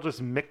 maybe I'll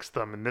just mix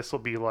them, and this will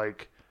be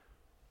like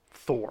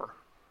Thor,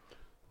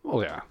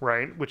 Well, yeah.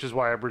 right? Which is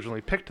why I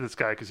originally picked this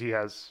guy, because he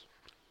has,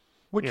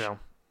 Which you know,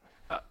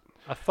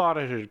 a thought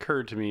had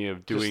occurred to me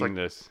of just doing like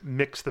this.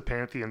 mix the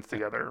pantheons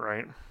together,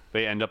 right?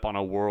 They end up on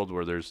a world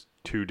where there's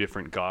two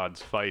different gods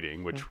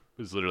fighting, which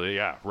is literally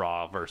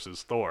Ra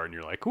versus Thor, and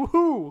you're like,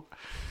 woohoo!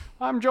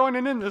 I'm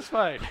joining in this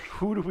fight.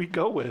 Who do we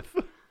go with?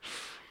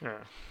 Yeah.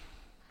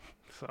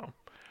 So,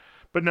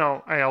 but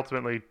no, I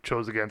ultimately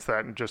chose against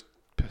that and just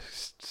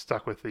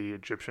stuck with the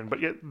Egyptian.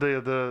 But yet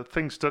the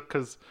thing stuck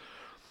because,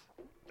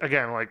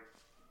 again, like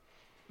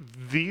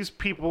these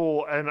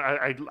people, and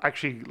I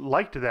actually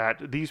liked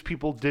that these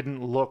people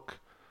didn't look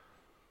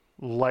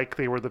like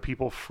they were the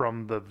people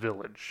from the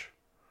village.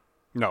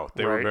 No,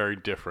 they were Right. very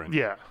different.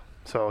 Yeah.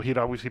 So he'd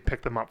obviously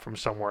picked them up from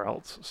somewhere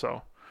else.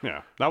 So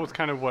Yeah, that was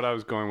kind of what I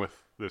was going with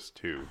this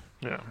too.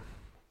 yeah.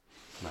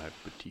 My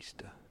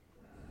Batista.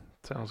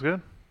 Sounds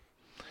good.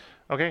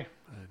 Okay.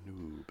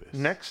 Anubis.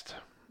 Next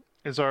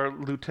is our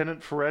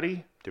Lieutenant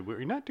Ferretti. Did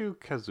we not do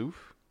Kazoof?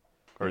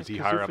 Or is he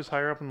Kazoof higher up? is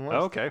higher up on the list.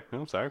 Oh, okay.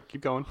 No, sorry.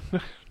 Keep going.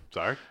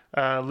 Sorry.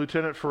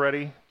 Lieutenant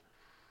Ferretti,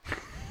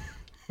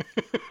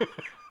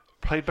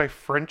 played by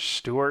French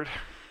Stewart.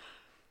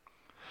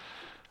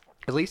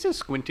 At least his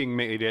squinting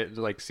made it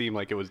like seem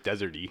like it was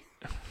deserty.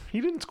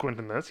 He didn't squint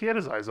in this. He had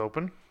his eyes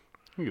open.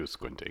 He was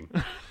squinting.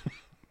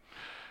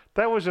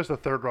 That was just a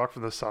Third Rock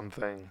from the Sun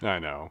thing. I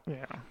know.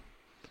 Yeah.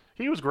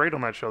 He was great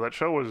on that show. That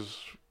show was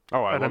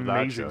Oh, I an love that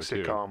amazing show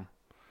too. sitcom.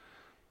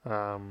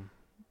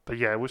 But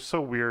yeah, it was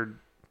so weird.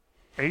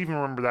 I even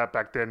remember that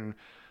back then,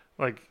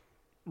 like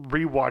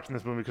rewatching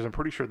this movie, because I'm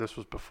pretty sure this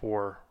was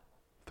before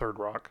Third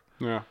Rock.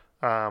 Yeah.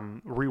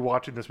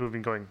 Rewatching this movie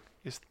and going,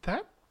 is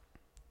that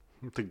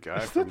The guy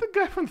Is from... that the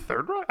guy from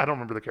Third Rock? I don't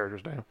remember the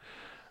character's name.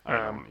 I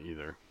don't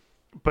either.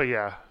 But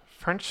yeah,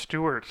 French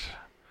Stewart.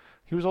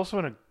 He was also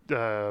in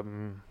a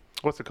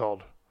what's it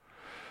called?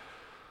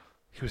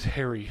 He was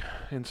Harry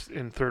in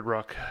Third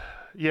Rock.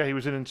 Yeah, he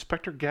was in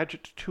Inspector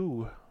Gadget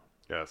 2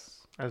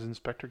 Yes. as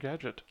Inspector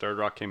Gadget. Third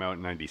Rock came out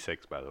in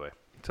 96, by the way.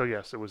 So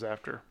yes, it was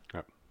after.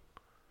 Yep.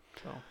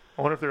 So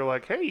I wonder if they're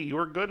like, "Hey, you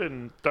were good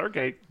in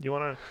Stargate. You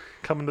want to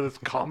come into this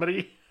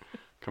comedy?"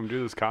 Come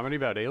do this comedy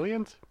about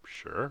aliens?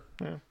 Sure.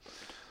 Yeah.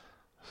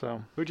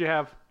 So Who'd you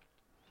have?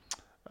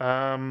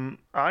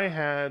 I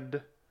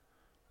had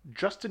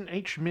Justin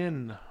H.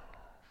 Min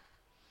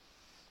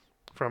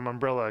from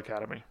Umbrella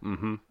Academy.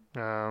 Mm-hmm.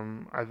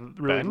 I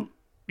really, Ben?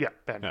 Yeah,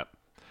 Ben. Yep.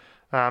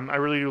 I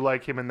really do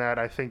like him in that.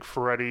 I think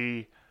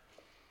Ferretti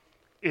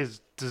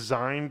is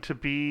designed to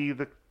be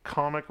the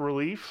comic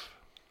relief.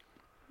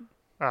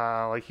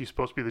 Like he's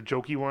supposed to be the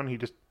jokey one.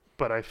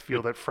 But I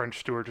feel that French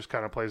Stewart just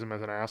kind of plays him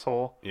as an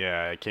asshole.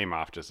 Yeah, it came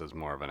off just as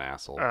more of an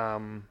asshole.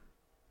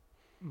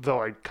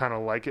 Though I kind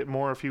of like it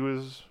more if he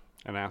was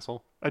An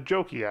asshole? a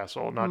jokey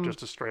asshole, not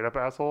just a straight up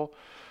asshole.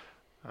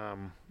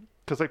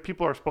 Because like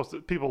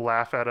people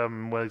laugh at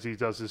him when he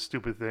does his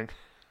stupid thing.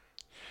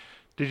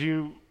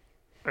 You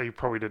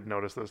probably didn't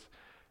notice this.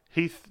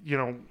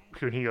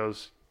 When he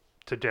goes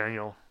to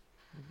Daniel,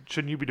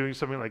 shouldn't you be doing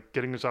something like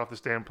getting us off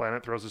this damn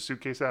planet? Throws a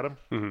suitcase at him.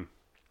 Mm-hmm.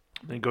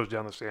 Then he goes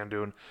down the sand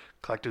dune,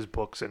 collect his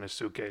books in his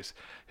suitcase.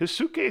 His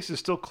suitcase is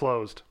still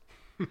closed.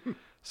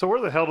 So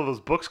where the hell do those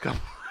books come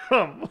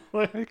from?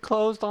 Like, It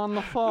closed on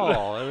the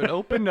fall. It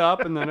opened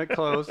up and then it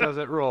closed as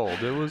it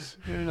rolled. It was,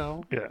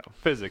 yeah,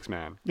 physics,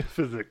 man.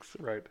 physics,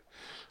 right?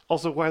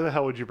 Also, why the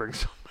hell would you bring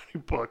so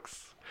many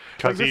books?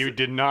 Because Like he this-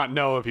 did not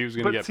know if he was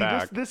going to get see,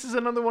 back. This is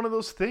another one of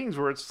those things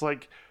where it's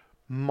like,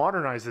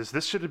 modernize this.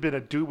 This should have been a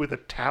dude with a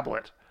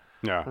tablet,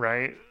 Yeah.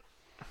 right?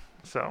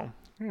 So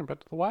Yeah,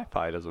 but the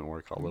Wi-Fi doesn't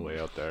work all the way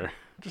out there.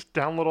 Just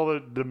download all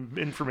the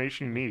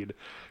information you need.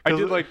 I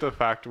did like the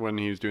fact when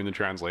he was doing the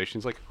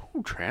translations, like,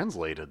 who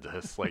translated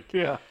this? Like,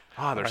 Yeah.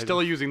 they're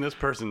still using this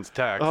person's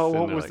text. Oh,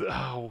 what and was like,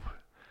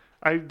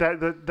 that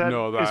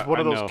No, is one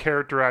of I those know.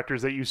 character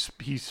actors that he's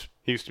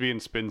he used to be in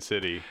Spin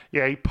City.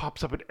 yeah, he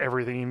pops up in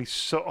everything, and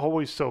he's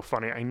always so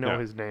funny. I know Yeah.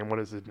 his name. What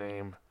is his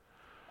name?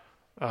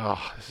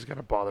 Oh, this is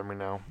gonna bother me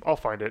now. I'll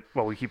find it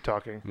while we keep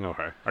talking.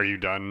 Okay. Are you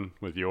done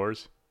with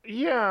yours?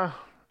 Yeah,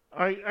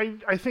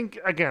 I think,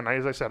 again,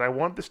 as I said, I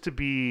want this to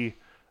be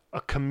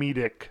a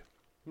comedic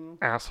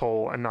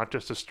asshole and not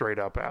just a straight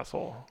up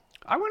asshole.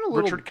 I went a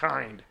little... Richard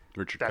Kind.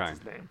 Richard That's Kind.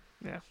 his name.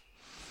 Yeah.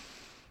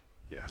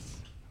 Yes.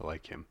 I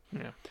like him.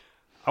 Yeah.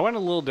 I went a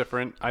little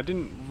different. I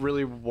didn't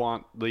really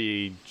want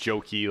the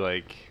jokey,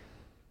 like,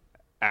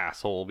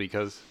 asshole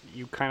because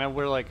you kind of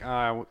were like,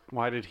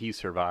 why did he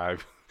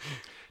survive?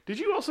 Did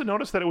you also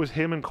notice that it was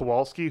him and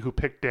Kowalski who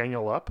picked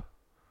Daniel up?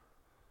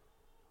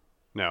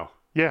 No.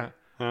 Yeah.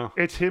 Oh.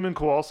 It's him and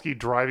Kowalski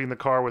driving the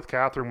car with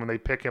Catherine when they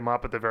pick him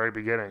up at the very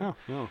beginning. Oh,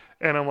 no.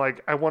 And I'm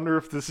like, I wonder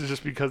if this is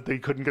just because they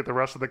couldn't get the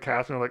rest of the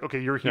cast and they're like, okay,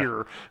 you're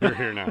here. You're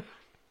here now.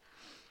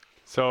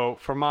 So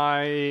for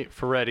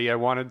Reddy, I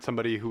wanted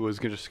somebody who was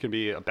just gonna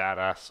be a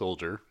badass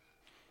soldier,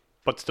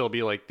 but still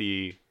be like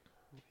you've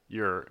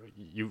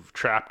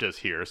trapped us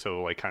here,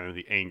 so like kind of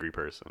the angry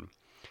person.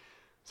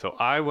 So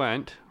I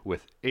went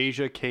with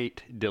Asia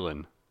Kate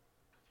Dillon.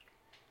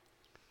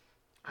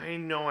 I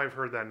know I've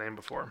heard that name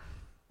before.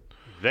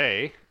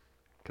 They,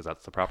 because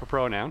that's the proper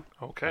pronoun,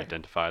 Okay.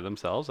 identify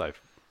themselves. I've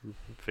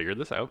figured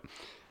this out.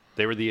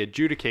 They were the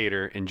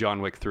adjudicator in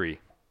John Wick 3.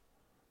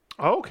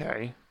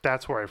 Okay.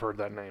 That's where I've heard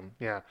that name.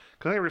 Yeah.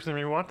 Because I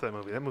recently rewatched that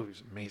movie. That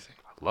movie's amazing.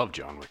 I love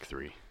John Wick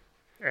 3.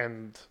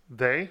 And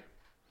they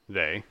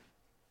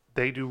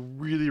do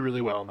really,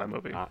 really well in that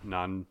movie.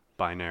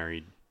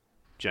 Non-binary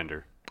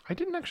gender. I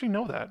didn't actually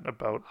know that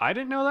about... I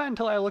didn't know that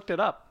until I looked it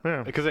up.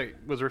 Yeah. Because it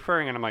was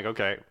referring, and I'm like,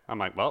 okay. I'm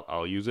like, well,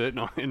 I'll use it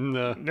in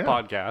the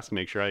podcast,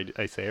 make sure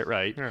I say it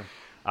right. Yeah.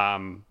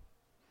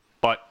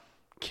 But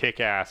kick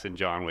ass in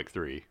John Wick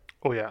 3.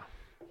 Oh, yeah.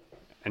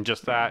 And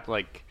just that,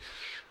 like...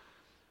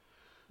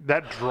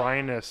 That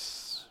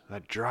dryness.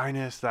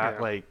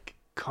 That like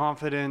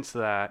confidence,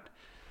 that...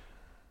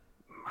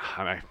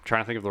 I'm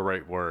trying to think of the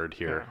right word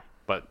here. Yeah.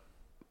 But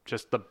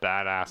just the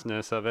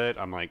badassness of it,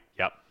 I'm like,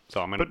 yep. So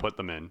I'm going to put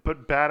them in.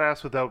 But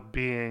badass without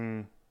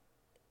being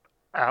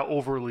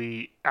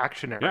overly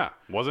actionary. Yeah.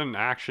 Wasn't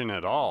action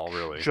at all,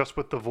 really. Just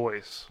with the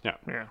voice. Yeah.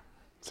 Yeah.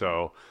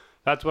 So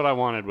that's what I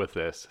wanted with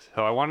this.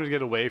 So I wanted to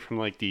get away from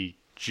like the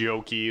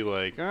jokey,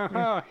 like,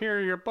 here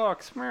are your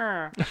books.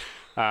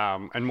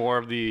 And more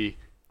of the,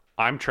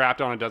 I'm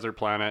trapped on a desert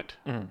planet.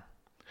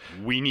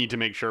 We need to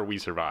make sure we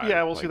survive.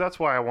 Yeah, well, like, see, that's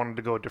why I wanted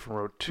to go a different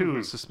road, too.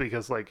 It's just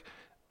because, like,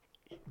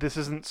 this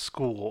isn't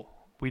school.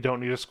 We don't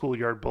need a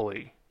schoolyard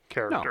bully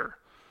character.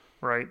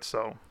 Right?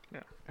 So,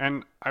 yeah.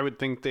 And I would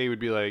think they would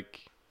be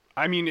like,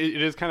 I mean,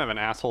 it is kind of an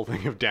asshole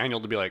thing of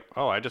Daniel to be like,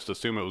 oh, I just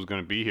assumed it was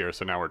going to be here,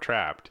 so now we're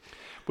trapped.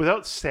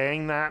 Without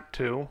saying that,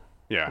 too.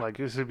 Yeah. Like,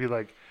 this would be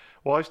like,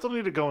 well, I still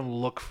need to go and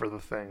look for the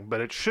thing, but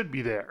it should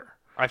be there.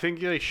 I think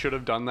they should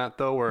have done that,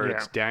 though, where Yeah.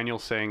 it's Daniel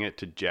saying it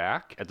to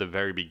Jack at the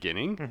very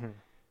beginning,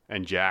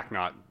 and Jack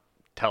not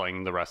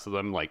telling the rest of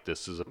them, like,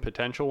 this is a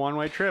potential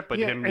one-way trip, but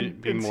him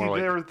being more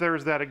see, like...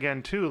 there's that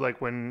again, too.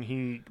 Like, when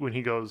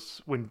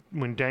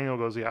Daniel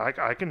goes, yeah,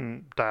 I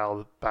can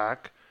dial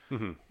back.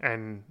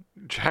 And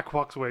Jack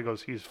walks away and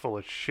goes, he's full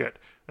of shit.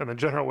 And then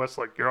General West's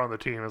like, you're on the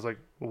team. I was like,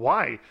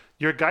 why?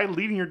 Your guy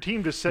leading your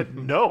team just said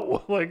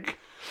no. Like,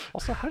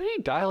 Also, how did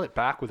he dial it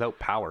back without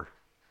power?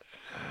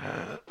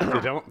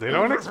 They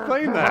don't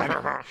explain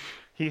that.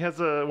 he has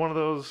one of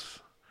those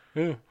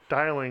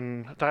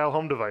dial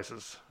home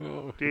devices,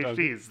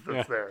 DHDs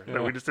that's there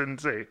that we just didn't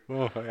see.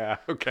 Oh, yeah.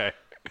 Okay.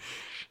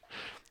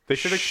 They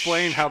should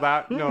explain how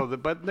that...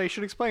 but they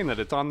should explain that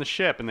it's on the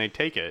ship and they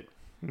take it.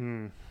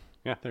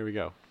 Yeah, there we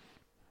go.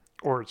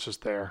 Or it's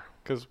just there.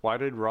 Because why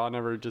did Raw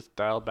never just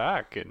dial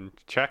back and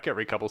check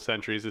every couple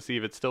centuries to see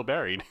if it's still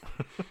buried?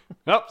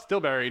 Nope, still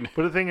buried.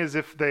 But the thing is,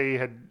 if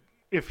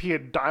he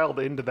had dialed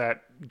into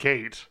that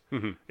gate,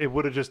 it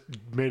would have just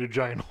made a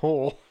giant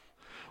hole.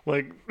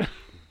 Like,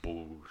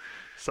 Boosh.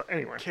 so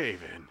anyway.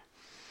 Cave in.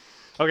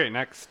 Okay,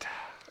 next.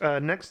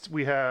 Next,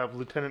 we have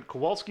Lieutenant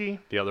Kowalski,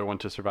 The other one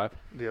to survive.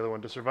 the other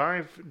one to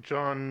survive,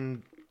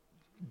 John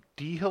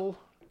Dehill.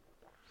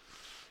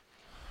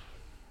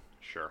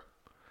 Sure.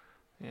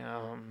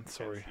 Yeah,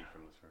 sorry.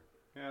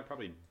 Yeah,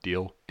 probably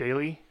Deal.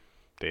 Daly?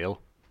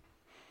 Dale.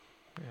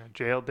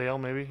 Yeah, Dale,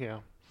 maybe, yeah.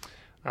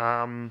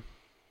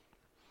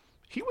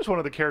 He was one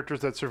of the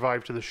characters that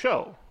survived to the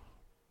show.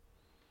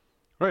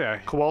 Oh, yeah.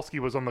 Kowalski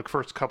was on the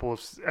first couple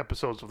of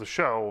episodes of the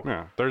show.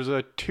 Yeah. There's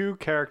two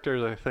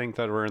characters, I think,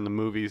 that were in the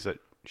movies that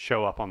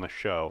show up on the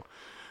show.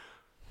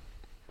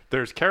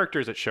 There's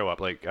characters that show up,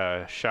 like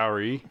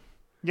Shaori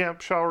Yeah,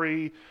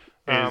 Shaori.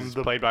 is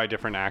played by a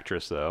different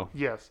actress, though.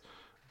 Yes.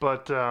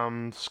 But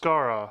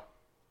Skara,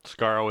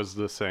 Scarra was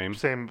the same.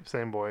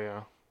 same boy,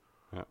 yeah.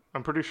 Yeah.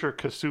 I'm pretty sure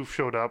Kasuf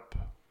showed up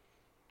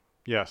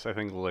Yes, I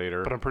think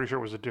later. But I'm pretty sure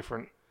it was a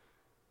different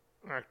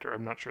actor.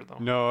 I'm not sure though.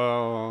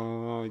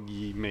 No,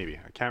 maybe.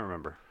 I can't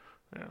remember.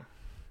 Yeah.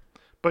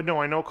 But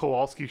no, I know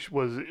Kowalski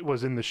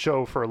was in the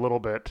show for a little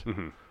bit.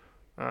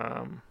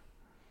 Mm-hmm.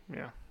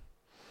 Yeah.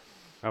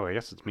 Oh, I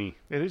guess it's me.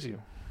 It is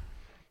you.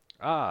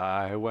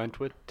 I went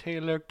with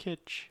Taylor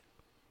Kitsch.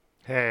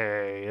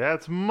 Hey,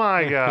 that's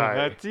my guy.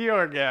 That's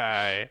your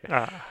guy.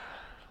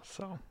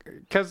 So.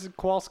 Because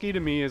Kowalski to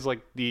me is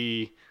like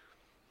the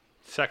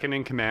second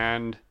in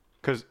command.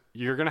 Because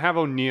you're going to have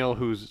O'Neill,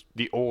 who's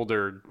the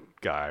older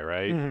guy,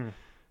 right? Mm-hmm.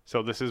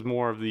 So this is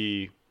more of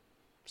the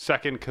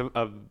second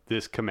of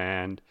this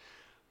command.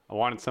 I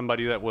wanted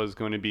somebody that was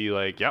going to be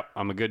like, yep,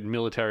 I'm a good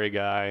military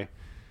guy.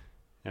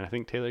 And I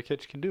think Taylor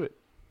Kitsch can do it.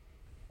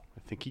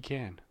 I think he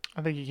can.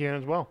 I think he can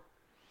as well.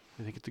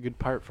 I think it's a good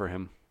part for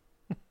him.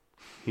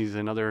 He's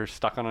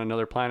stuck on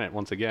another planet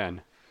once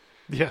again.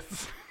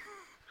 Yes.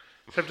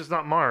 Except it's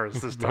not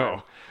Mars this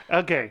time. No.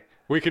 Okay.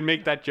 We can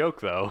make that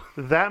joke, though.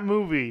 That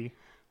movie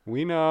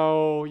We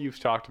know you've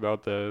talked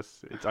about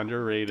this. It's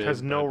underrated.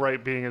 has no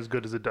right being as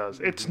good as it does.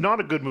 It's not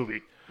a good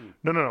movie.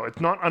 No.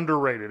 It's not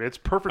underrated. It's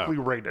perfectly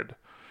rated.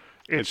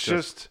 It's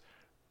just...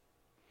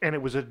 And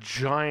it was a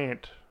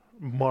giant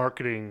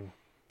marketing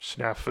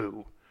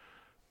snafu.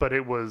 But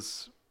it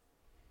was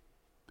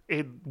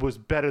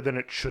better than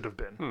it should have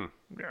been.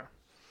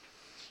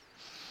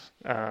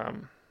 Yeah.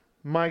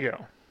 My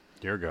go.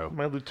 Your go.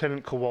 My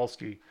Lieutenant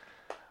Kowalski.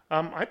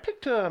 I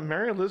picked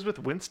Mary Elizabeth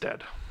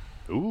Winstead.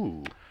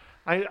 Ooh.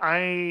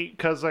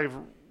 Because I've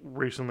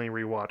recently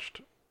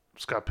rewatched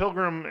Scott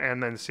Pilgrim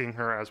and then seeing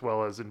her as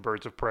well as in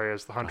Birds of Prey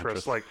as the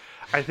Huntress. Like,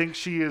 I think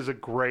she is a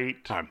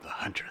great... I'm the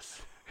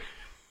Huntress.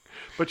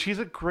 But she's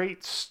a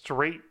great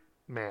straight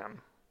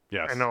man.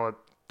 Yes. I know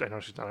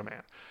she's not a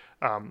man.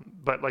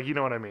 But, like, you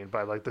know what I mean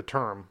by, like, the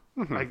term.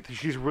 Mm-hmm. Like,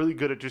 she's really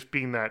good at just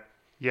being that,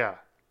 yeah,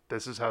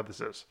 this is how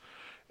this is.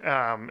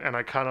 And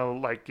I kind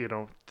of like,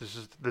 this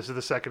is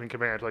the second in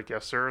command. Like,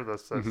 yes, sir,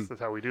 that's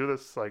how we do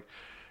this. Like,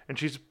 and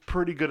she's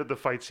pretty good at the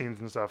fight scenes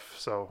and stuff.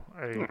 So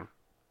I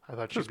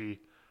thought she'd be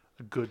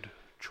a good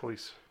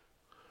choice.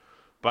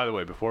 By the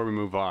way, before we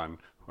move on,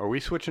 are we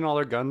switching all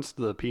our guns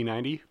to the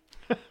P90?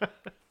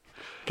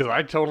 Because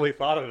I totally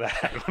thought of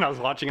that when I was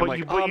watching. I'm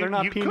like, they're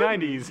not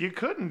P90s. You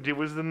couldn't. It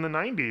was in the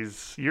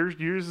 90s. Yours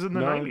is in the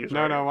 90s.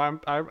 No, right? no,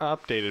 I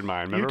updated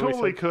mine. Remember you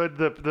totally could.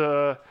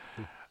 The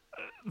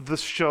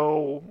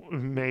show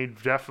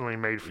definitely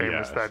made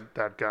famous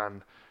that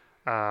gun.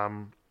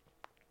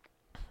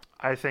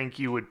 I think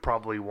you would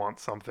probably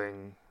want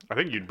something. I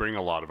think you'd bring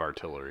a lot of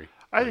artillery.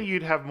 I think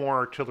you'd have more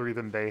artillery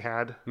than they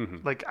had. Mm-hmm.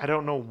 Like, I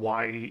don't know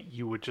why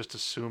you would just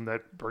assume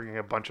that bringing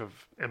a bunch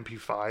of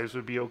MP5s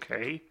would be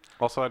okay.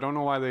 Also, I don't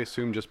know why they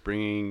assume just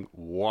bringing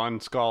one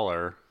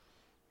scholar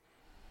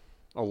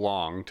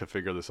along to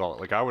figure this all out.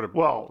 Like, I would have...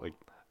 Well,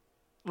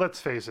 let's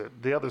face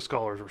it. The other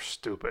scholars were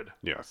stupid.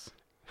 Yes.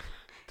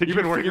 You've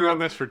been working on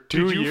this for 2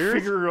 years? Did you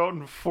figure out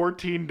in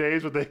 14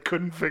 days what they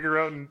couldn't figure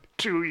out in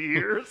 2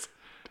 years?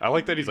 I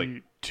like that he's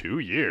like, 2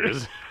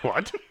 years?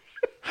 What?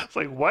 It's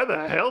like, why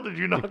the hell did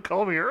you not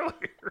call me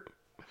earlier?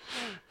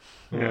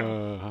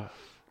 Yeah.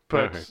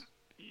 But, okay.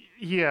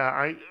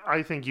 Yeah,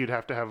 I think you'd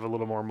have to have a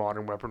little more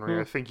modern weaponry.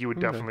 I think you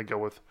would definitely go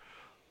with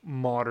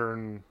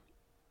modern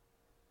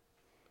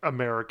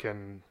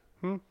American...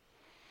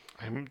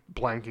 I'm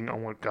blanking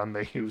on what gun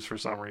they use for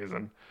some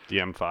reason. The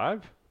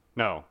M5?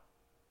 No.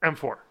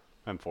 M4.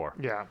 M4.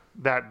 Yeah,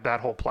 that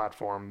whole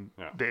platform,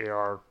 the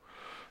AR,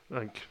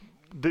 like...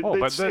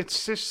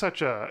 it's just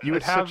such a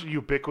such a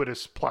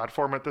ubiquitous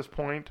platform at this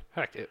point.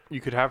 Heck, you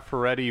could have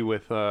Ferretti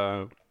with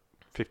a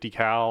 50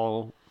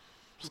 cal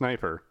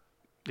sniper.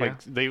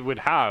 Like they would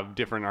have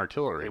different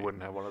artillery. They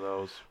wouldn't have one of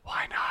those.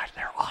 Why not?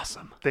 They're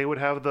awesome. They would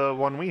have the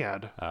one we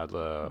had.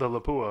 The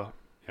Lapua.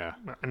 Yeah.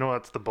 I know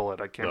that's the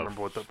bullet. I can't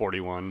remember what the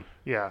 41.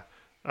 Yeah.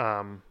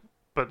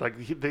 But like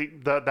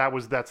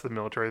that's the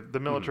military. The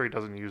military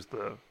doesn't use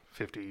the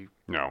 50.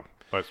 No,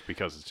 that's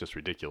because it's just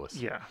ridiculous.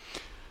 Yeah.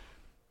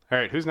 All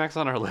right, who's next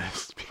on our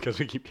list? Because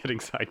we keep getting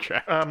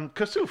sidetracked.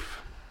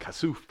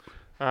 Kasuf.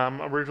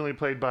 Originally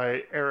played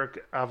by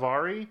Eric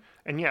Avari.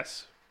 And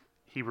yes,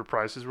 he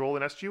reprised his role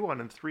in SG-1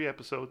 in 3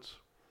 episodes.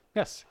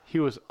 Yes, he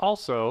was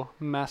also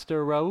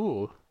Master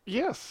Raoul.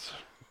 Yes.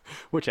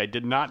 Which I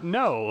did not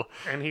know.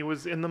 And he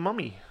was in The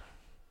Mummy.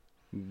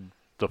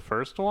 The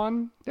first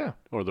one? Yeah.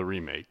 Or the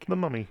remake? The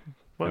Mummy.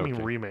 What do you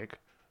mean remake?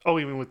 Oh,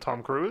 you mean with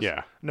Tom Cruise?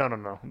 Yeah. No.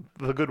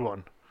 The good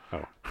one.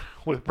 Oh.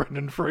 With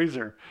Brendan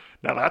Fraser.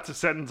 Now that's a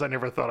sentence I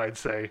never thought I'd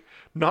say.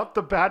 Not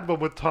the bad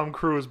one with Tom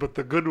Cruise, but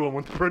the good one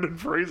with Brendan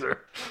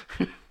Fraser.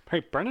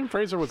 Hey, Brendan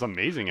Fraser was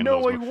amazing in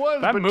those movies. No, he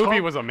was. That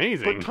movie was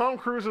amazing. But Tom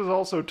Cruise is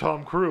also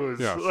Tom Cruise.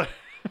 Yes.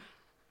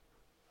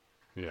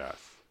 Yes.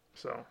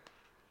 So.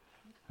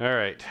 All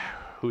right.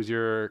 Who's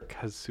your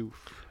Kasuf?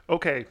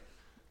 Okay.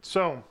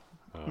 So,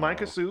 my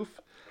Kasuf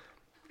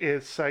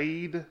is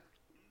Saeed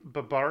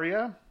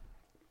Babaria.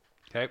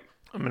 Okay.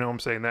 I know I'm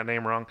saying that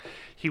name wrong.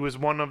 He was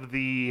one of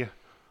the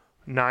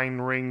 9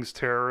 Rings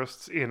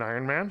terrorists in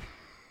Iron Man.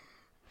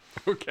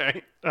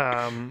 Okay.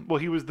 Well,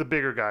 he was the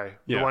bigger guy,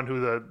 the Yeah. one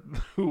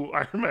who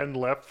Iron Man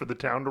left for the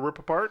town to rip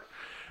apart.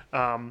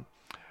 But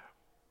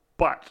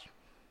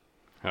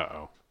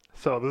Uh-oh.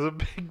 so there's a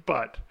big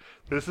but.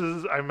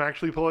 I'm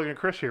actually pulling a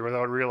Chris here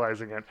without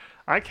realizing it.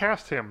 I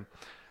cast him.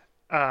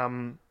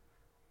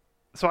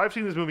 So I've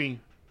seen this movie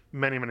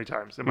many, many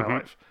times in my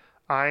life.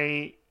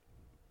 I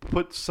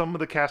put some of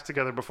the cast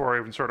together before I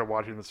even started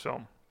watching this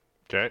film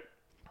Okay.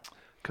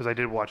 because I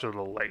did watch it a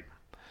little late.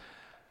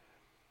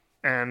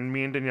 And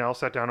me and Danielle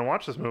sat down and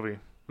watched this movie.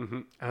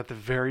 And at the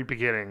very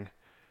beginning,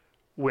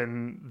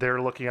 when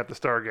they're looking at the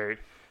Stargate,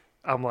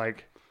 I'm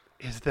like,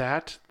 is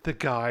that the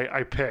guy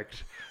I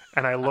picked?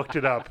 And I looked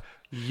it up.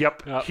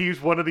 Yep, he's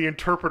one of the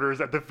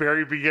interpreters at the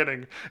very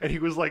beginning, and he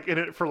was like in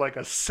it for like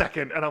a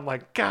second, and I'm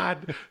like,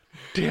 God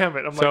damn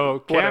it! I'm So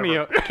like,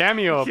 whatever.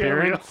 cameo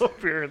appearance. Cameo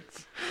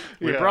appearance.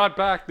 We Yeah. brought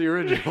back the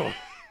original.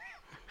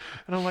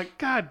 And I'm like,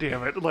 God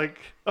damn it! Like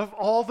of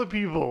all the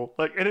people,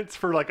 like, and it's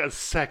for like a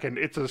second.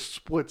 It's a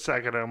split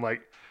second, and I'm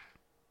like,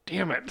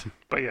 damn it!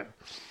 But yeah.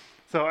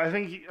 So I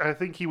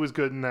think he was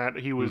good in that.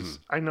 He was.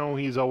 I know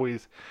he's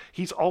always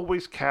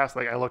cast,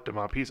 like, I looked him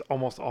up. He's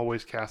almost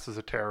always cast as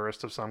a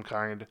terrorist of some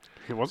kind.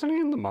 Wasn't he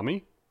in The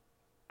Mummy?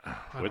 I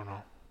don't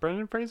know.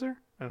 Brendan Fraser?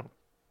 I don't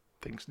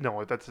think so.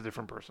 No, that's a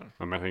different person.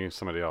 Am I thinking of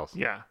somebody else?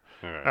 Yeah.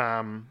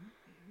 Okay.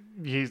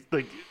 He's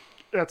like,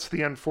 that's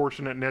the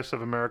unfortunateness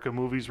of American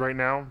movies right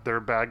now. Their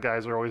bad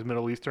guys are always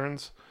Middle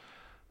Easterns.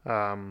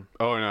 Oh,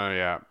 no,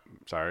 yeah.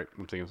 Sorry.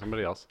 I'm thinking of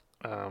somebody else.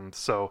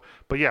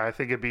 But yeah, I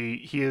think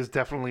he is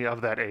definitely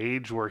of that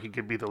age where he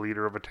could be the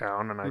leader of a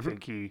town. And I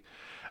think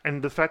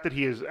and the fact that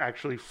he is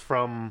actually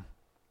from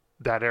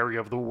that area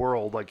of the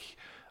world, like,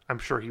 I'm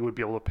sure he would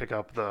be able to pick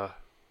up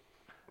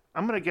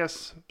I'm going to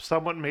guess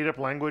somewhat made up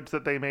language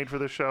that they made for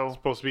the show.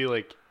 Supposed to be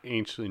like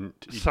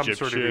ancient Some Egyptian,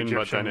 sort of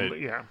Egyptian, but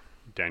then yeah.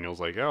 Daniel's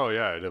like, oh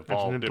yeah, it I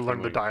evolved need to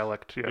learn the differently.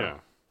 dialect, yeah. Yeah.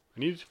 I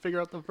need to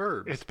figure out the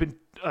verbs. It's been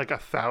like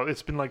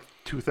it's been like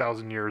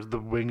 2,000 years. The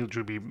language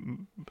would be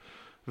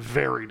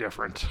very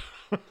different.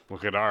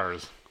 Look at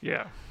ours.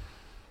 Yeah.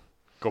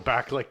 Go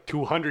back like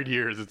 200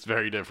 years, it's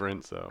very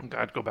different, so.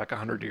 God, go back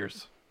 100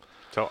 years.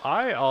 So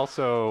I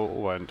also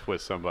went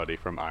with somebody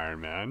from Iron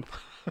Man.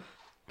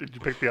 Did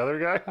you pick the other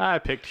guy? I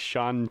picked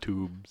Sean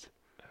Tubes.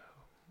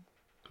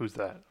 Who's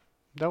that?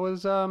 That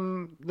was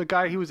the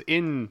guy he was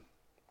in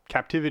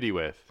captivity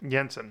with.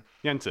 Jensen.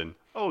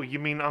 Oh, you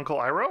mean Uncle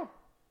Iroh?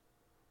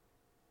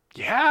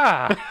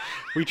 Yeah.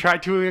 We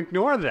tried to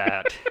ignore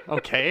that.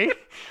 Okay.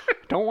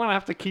 Don't want to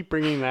have to keep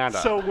bringing that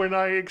up. So when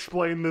I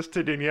explained this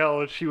to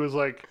Danielle, she was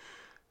like,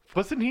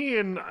 wasn't he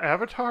in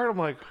Avatar? I'm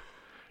like,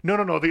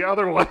 no, the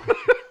other one.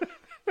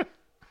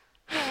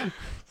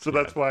 So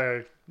that's why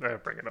I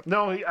bring it up.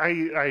 No,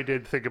 I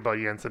did think about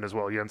Jensen as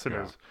well. Jensen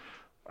is,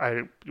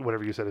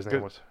 whatever you said his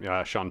name was.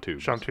 Yeah, Sean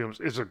Tubes. Sean Toombs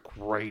is a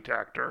great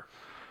actor.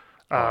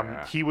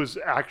 Yeah. He was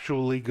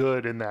actually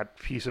good in that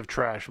piece of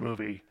trash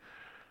movie,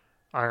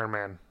 Iron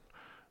Man.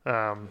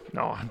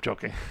 No, I'm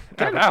joking.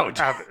 Get out.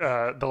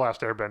 The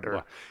Last Airbender.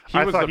 Well, he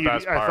was the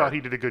best I part. thought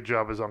he did a good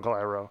job as Uncle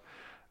Iroh,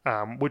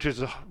 which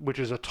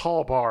is a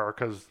tall bar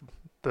because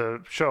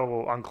the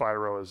show Uncle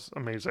Iroh is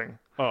amazing.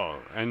 Oh,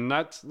 and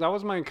that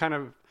was my kind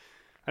of.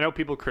 I know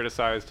people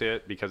criticized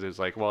it because it's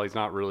like, well, he's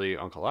not really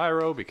Uncle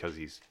Iroh because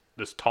he's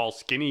this tall,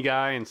 skinny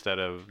guy instead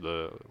of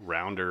the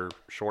rounder,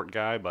 short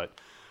guy. But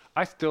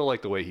I still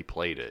like the way he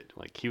played it.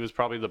 Like, he was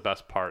probably the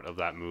best part of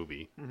that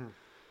movie,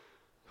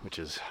 which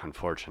is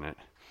unfortunate.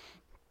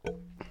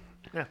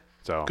 Yeah.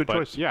 So, Good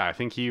choice. Yeah, I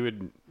think he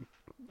would,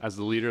 as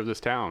the leader of this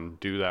town,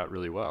 do that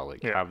really well.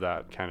 Like, have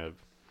that kind of,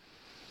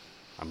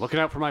 I'm looking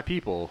out for my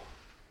people.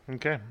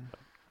 Okay.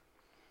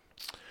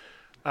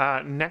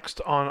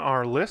 Next on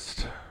our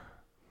list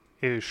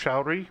is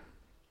Shoury.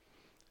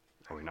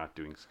 Are we not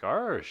doing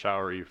Scar or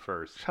Showery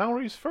first?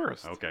 Shoury's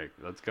first. Okay,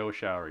 let's go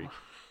Showery.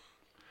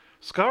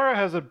 Skara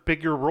has a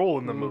bigger role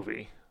in the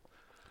movie.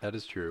 That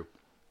is true.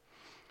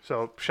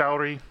 So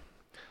Shoury,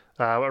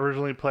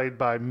 originally played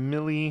by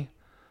Millie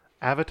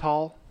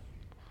Avital.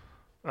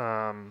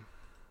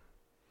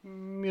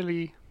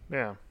 Millie.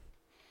 Yeah.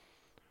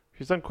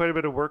 She's done quite a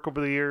bit of work over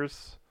the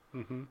years,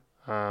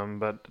 Mm-hmm.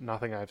 but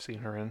nothing I've seen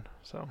her in.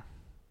 So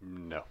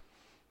No.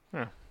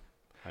 Yeah.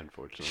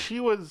 Unfortunately. she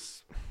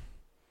was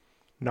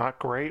not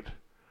great.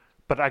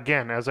 But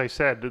again, as I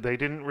said, they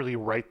didn't really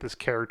write this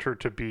character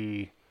to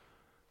be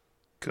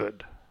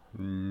good.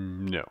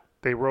 No.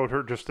 They wrote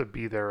her just to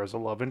be there as a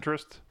love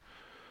interest.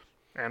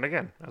 And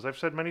again, as I've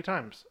said many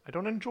times, I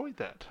don't enjoy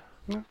that.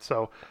 No.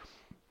 So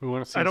We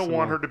want to see I don't some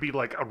want more. her to be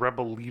like a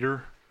rebel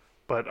leader,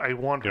 but I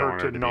want You her don't want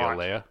to her to not.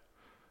 be a Leia?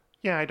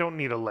 Yeah, I don't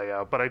need a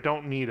Leia, but I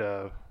don't need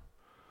a.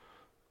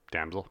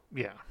 Damsel?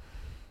 Yeah.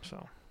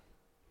 So.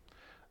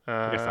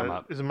 I guess I'm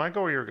up. Is it my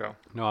go or your go?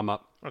 No, I'm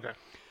up. Okay.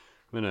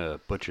 I'm going to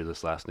butcher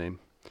this last name.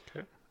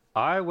 Okay.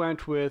 I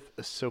went with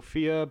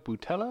Sofia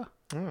Boutella.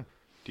 Mm.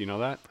 Do you know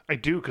that? I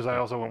do because I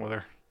also went with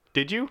her.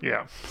 Did you?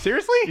 Yeah.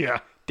 Seriously? Yeah.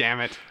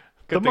 Damn it.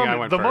 Good thing I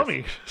went the first.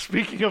 Mummy.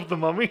 Speaking of the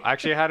Mummy. I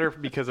actually had her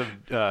because of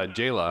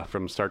Jayla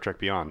from Star Trek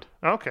Beyond.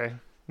 Okay.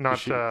 Not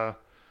She- the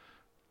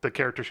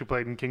character she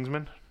played in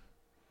Kingsman.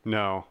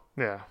 No.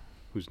 Yeah.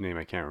 Whose name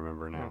I can't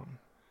remember now.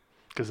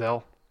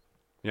 Gazelle.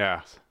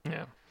 Yeah.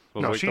 Yeah.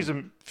 Was No, like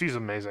she's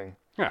amazing.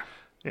 Yeah.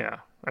 Yeah.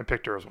 I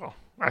picked her as well.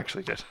 I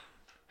actually did.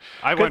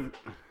 I went.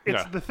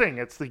 It's Yeah. the thing.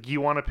 It's the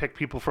you want to pick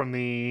people from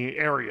the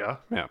area,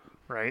 Yeah.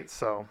 right?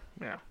 So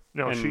yeah.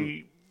 No,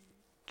 And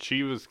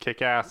she was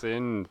kick-ass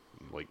in.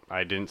 Like,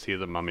 I didn't see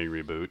the Mummy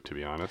reboot, to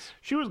be honest.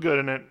 she was good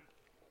in it.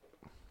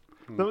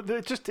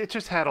 It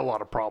just had a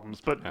lot of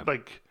problems, but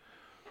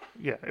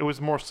it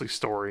was mostly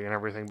story and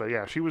everything. But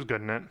yeah, she was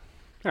good in it.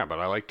 Yeah, but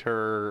I liked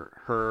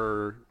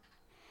her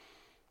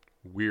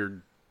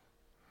weird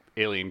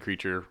alien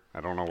creature.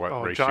 I don't know what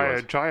race she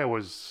was, Jaya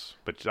was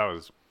but that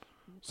was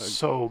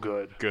so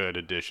good. good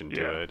addition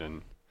to it,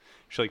 and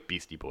she liked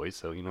Beastie Boys,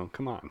 so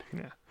come on.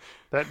 Yeah,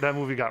 that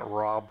movie got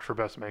robbed for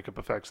best makeup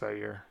effects that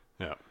year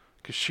Yeah.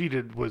 because she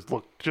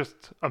looked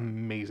just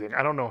amazing.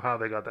 I don't know how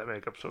they got that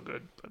makeup so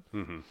good, but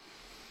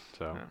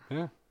So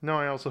yeah. no,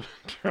 I also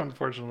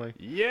unfortunately.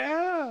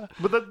 Yeah.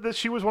 But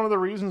she was one of the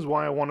reasons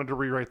why I wanted to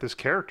rewrite this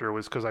character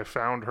was because I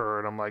found her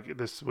and I'm like,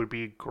 this would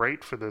be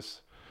great for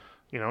this.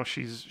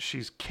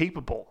 She's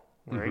capable,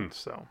 right?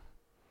 So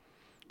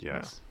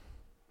Yes.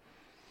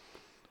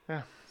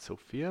 yeah.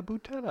 Sophia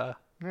Boutella.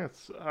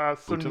 Yes. So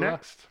Boutella?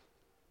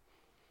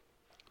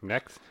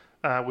 Next.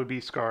 would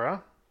be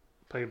Skara,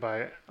 played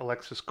by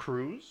Alexis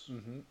Cruz.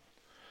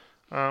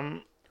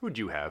 Who'd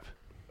you have?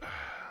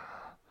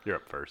 You're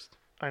up first.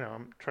 I know.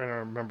 I'm trying to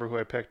remember who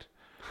I picked.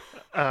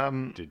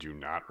 Did you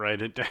not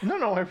write it down?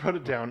 No, I wrote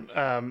it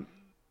down.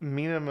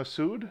 Mina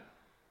Masood.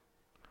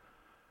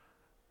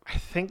 I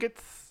think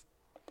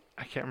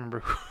I can't remember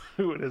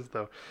who it is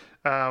though.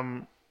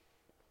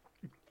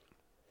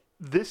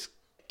 This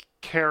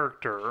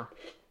character,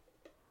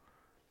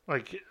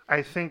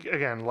 I think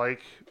again,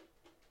 like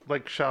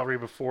Shalry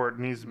before, it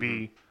needs to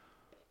be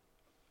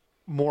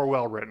more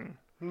well written,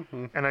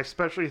 and I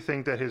especially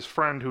think that his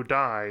friend who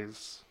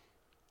dies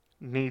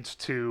needs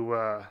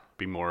to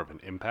Be more of an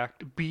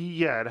impact.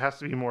 it has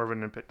to be more of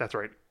an impact. That's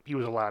right. He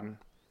was Aladdin.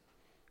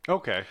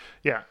 Okay.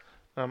 Yeah.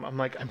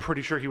 I'm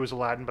pretty sure he was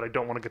Aladdin, but I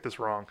don't want to get this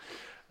wrong.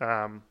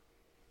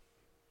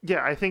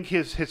 Yeah, I think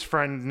his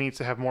friend needs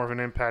to have more of an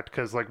impact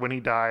because, when he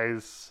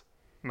dies,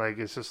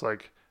 it's just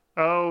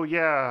oh,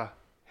 yeah,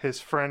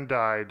 his friend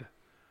died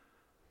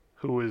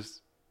who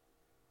was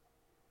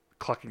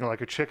clucking like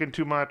a chicken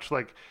too much.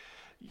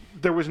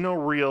 There was no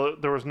real,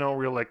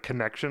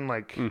 connection.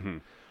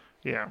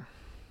 Yeah.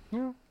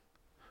 Yeah.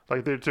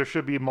 There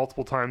should be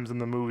multiple times in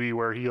the movie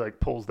where he,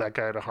 pulls that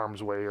guy to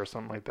harm's way or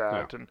something like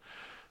that. Yeah. And,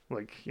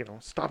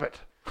 stop it.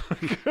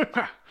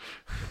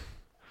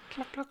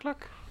 Cluck, cluck,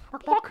 cluck.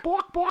 Block,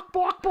 block, block,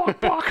 block,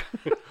 block,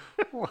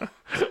 block.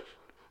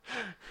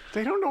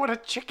 They don't know what a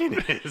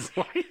chicken is.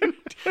 Why are you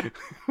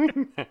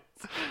doing that?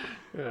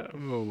 Yeah.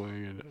 Oh my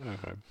god.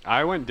 Okay.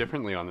 I went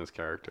differently on this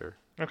character.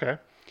 Okay.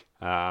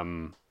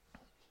 Um,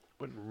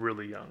 Went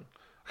really young.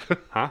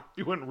 huh?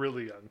 You went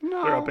really young.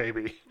 No. They're a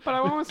baby. But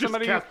I went with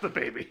somebody. Just cast the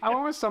baby. I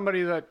went with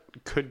somebody that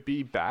could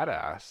be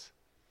badass,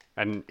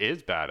 and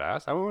is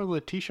badass. I went with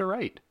Letitia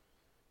Wright.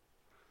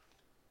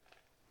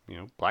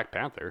 Black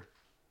Panther,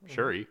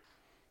 Shuri.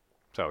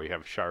 So we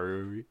have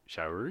Shuri.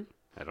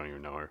 I don't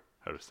even know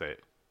how to say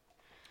it.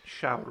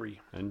 Showry.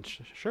 And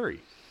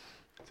Shuri.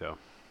 So,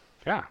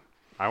 yeah,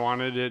 I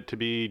wanted it to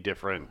be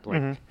different.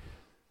 I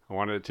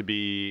wanted it to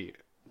be,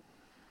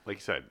 like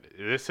you said,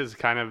 this is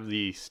kind of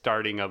the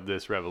starting of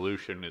this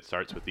revolution. It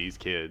starts with these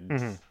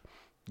kids,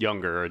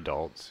 younger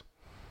adults,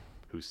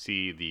 who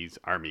see these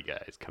army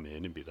guys come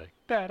in and be like,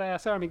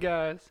 badass army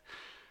guys.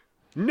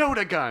 No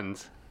to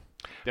guns.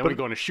 Then we're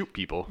going to shoot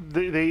people.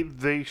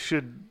 They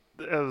should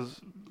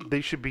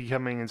be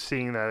coming and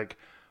seeing that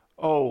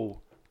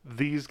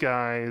these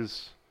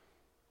guys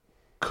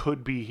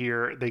could be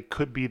here. They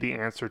could be the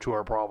answer to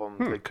our problems.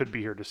 They could be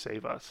here to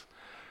save us,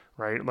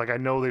 right? I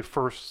know they at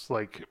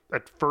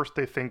first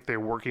they think they're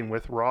working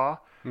with Raw,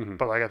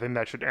 but I think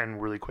that should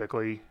end really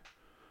quickly.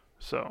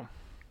 So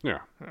Yeah.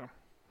 yeah,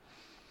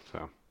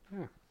 So,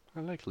 yeah, I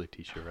like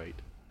Letitia Wright.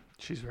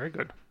 she's very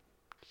good.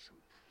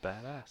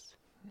 Badass.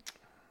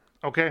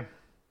 Okay.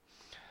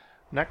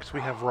 Next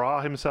we have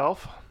Ra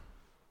himself.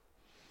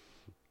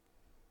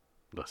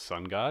 The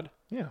Sun God?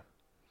 Yeah.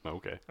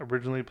 Okay.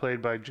 Originally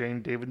played by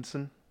Jane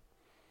Davidson.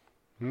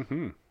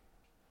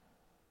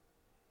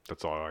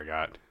 That's all I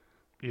got.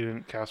 You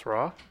didn't cast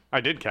Ra?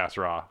 I did cast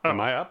Raw. Oh. Am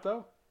I up,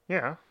 though?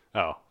 Yeah.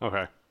 Oh,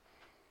 okay.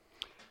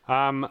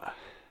 I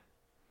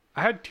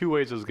had two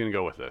ways I was going to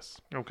go with this.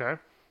 Okay.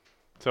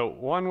 So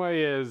one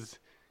way is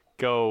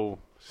go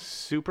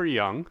super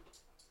young,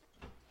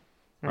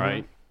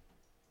 right?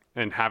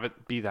 And have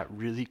it be that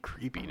really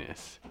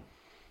creepiness.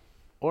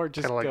 Or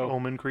just Kind of like go...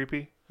 Omen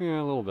creepy. Yeah,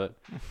 a little bit.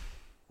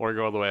 Or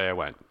go the way I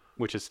went,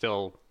 which is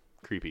still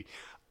creepy.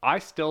 I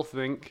still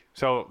think...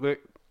 So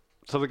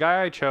the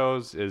guy I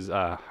chose is...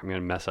 I'm going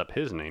to mess up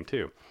his name,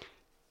 too.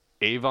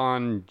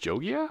 Avon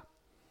Jogia?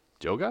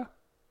 Yoga?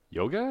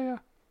 Yeah?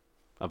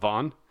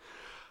 Avon?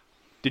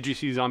 Did you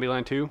see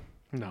Zombieland 2?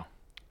 No.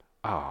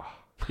 Oh,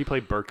 he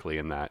played Berkeley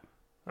in that.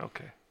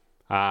 Okay.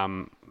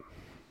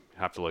 I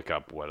have to look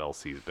up what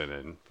else he's been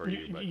in for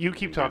you. But You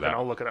keep talking.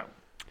 I'll look it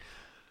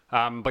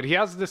up. But he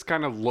has this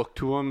kind of look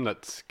to him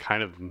that's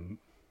kind of,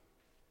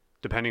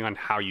 depending on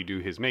how you do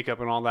his makeup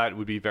and all that,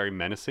 would be very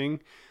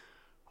menacing.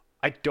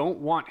 I don't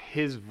want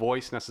his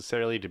voice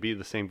necessarily to be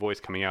the same voice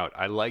coming out.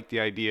 I like the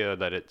idea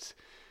that it's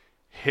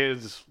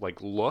his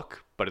like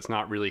look, but it's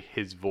not really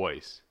his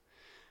voice.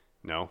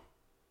 No?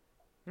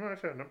 No, I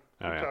found him.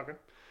 Oh, Keep yeah. talking.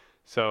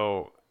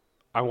 So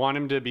I want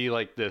him to be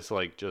like this,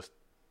 like just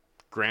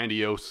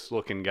grandiose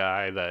looking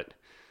guy that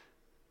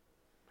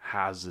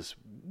has this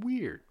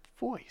weird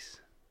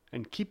voice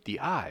and keep the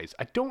eyes.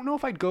 I don't know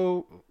if I'd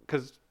go,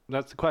 because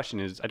that's the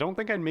question is, I don't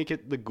think I'd make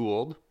it the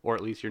Gould, or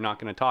at least you're not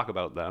going to talk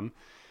about them,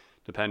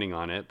 depending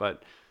on it,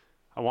 but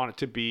I want it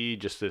to be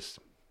just this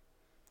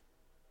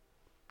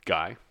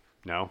guy.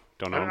 No?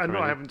 Don't know him from I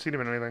anything? haven't seen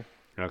him in anything.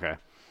 Okay.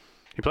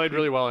 He played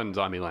really well in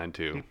Zombieland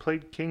too. He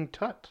played King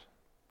Tut.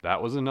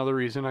 That was another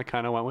reason I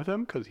kind of went with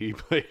him, because he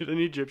played an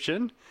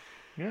Egyptian.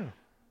 Yeah.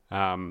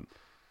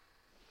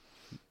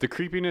 The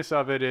creepiness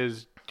of it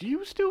is, do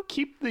you still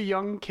keep the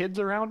young kids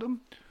around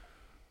him?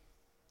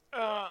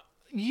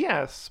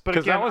 Yes, but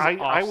 'Cause that again,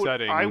 was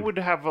offsetting. I would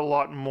have a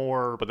lot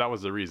more But that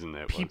was the reason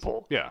that people.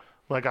 Was. Yeah.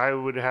 Like I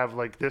would have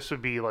like this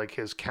would be like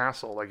his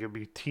castle. Like it'd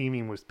be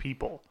teeming with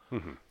people,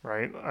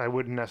 right? I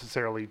wouldn't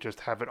necessarily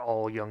just have it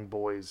all young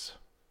boys.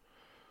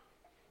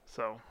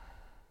 So,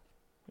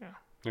 yeah.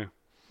 Yeah.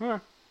 Yeah.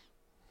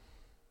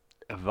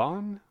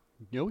 Ivan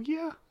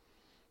Jogia?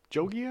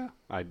 Jogia?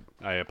 I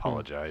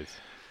apologize.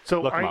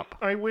 So Look him up.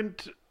 I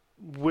went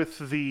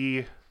with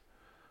the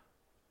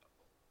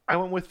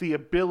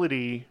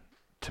ability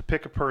to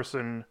pick a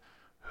person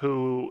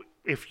who,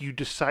 if you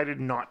decided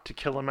not to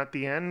kill him at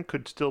the end,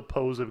 could still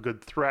pose a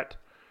good threat.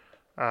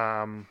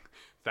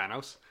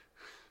 Thanos?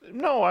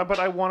 No, but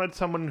I wanted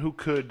someone who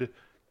could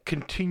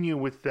continue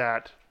with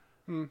that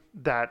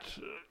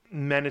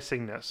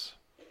menacingness.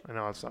 I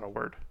know that's not a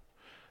word.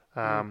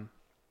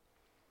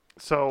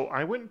 So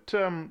I went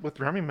with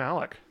Rami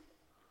Malek.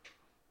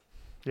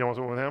 You almost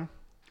went with him?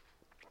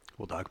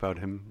 We'll talk about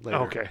him later.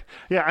 Okay.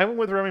 Yeah, I went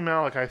with Rami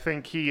Malek. I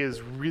think he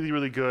is really,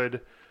 really good.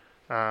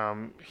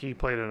 He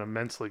played an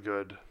immensely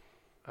good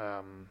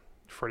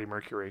Freddie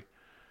Mercury.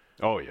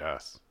 Oh,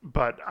 yes.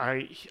 But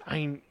I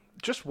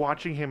just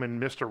watching him in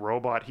Mr.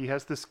 Robot, he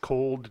has this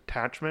cold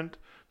detachment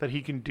that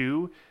he can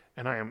do,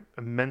 and I am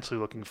immensely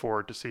looking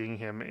forward to seeing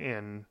him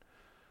in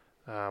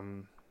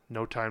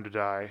No Time to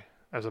Die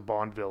as a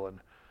Bond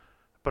villain.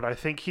 But I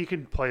think he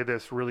can play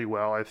this really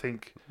well. I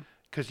think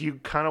because you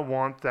kind of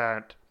want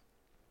that.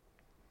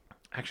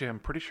 Actually, I'm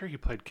pretty sure he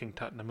played King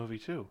Tut in the movie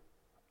too.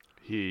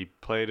 He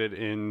played it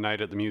in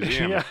Night at the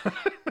Museum. Yeah.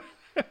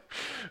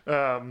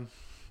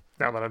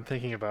 Now that I'm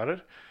thinking about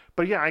it.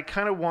 But yeah, I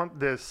kind of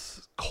want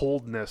this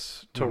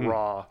coldness to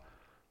Raw,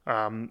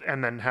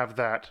 and then have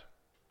that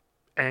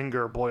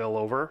anger boil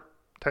over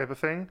type of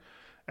thing.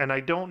 And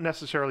I don't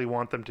necessarily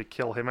want them to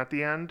kill him at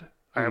the end.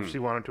 I actually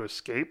want him to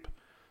escape,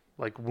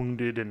 like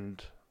wounded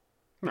and,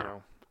 you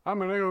know. I'm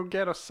going to go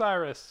get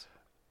Osiris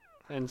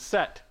and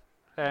Set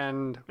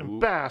and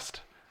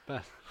Bast.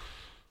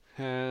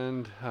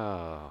 And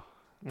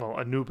Well,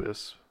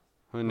 Anubis.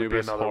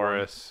 Anubis, another one.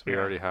 Horus, we Yeah.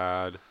 already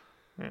had.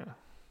 Yeah.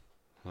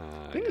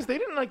 Thing is, they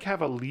didn't like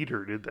have a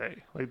leader, did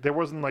they? Like there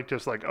wasn't like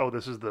just like, oh,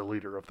 this is the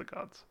leader of the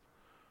gods.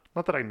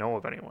 Not that I know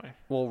of, anyway.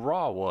 Well,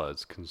 Ra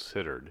was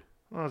considered.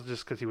 Well, it's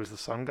just because he was the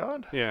sun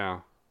god. Yeah.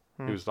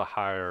 He was the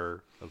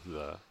higher of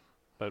the...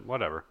 But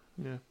whatever.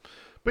 Yeah,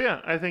 but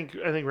yeah, I think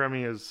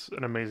Remy is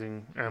an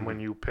amazing, and when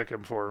you pick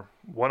him for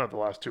one of the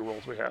last two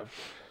roles we have,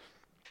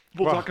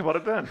 we'll talk about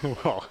it then.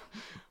 Well,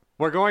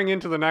 we're going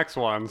into the next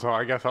one, so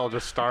I guess I'll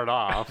just start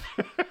off.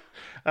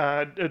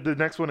 The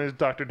next one is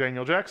Dr.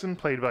 Daniel Jackson,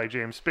 played by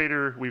James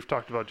Spader. We've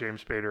talked about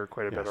James Spader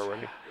quite a bit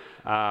already.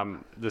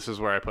 This is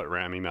where I put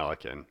Rami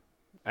Malek in.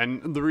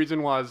 And the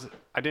reason was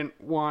I didn't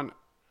want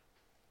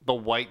the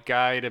white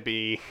guy to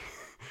be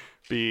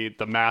the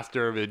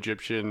master of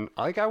Egyptian.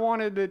 Like, I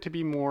wanted it to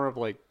be more of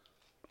like...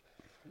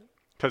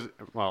 Because,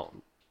 well,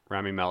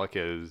 Rami Malek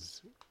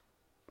is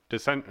I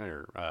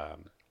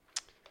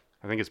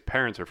think his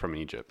parents are from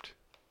Egypt.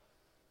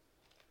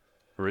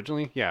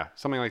 Originally? Yeah,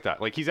 something like that.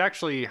 Like, he's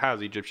actually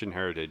has Egyptian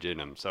heritage in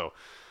him, so,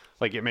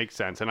 like, it makes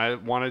sense. And I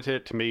wanted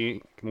it to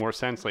make more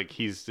sense. Like,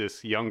 he's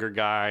this younger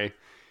guy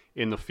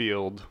in the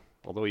field,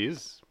 although he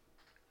is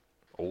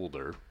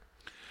older.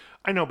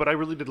 I know, but I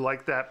really did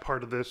like that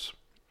part of this.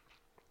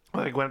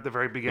 Like, when at the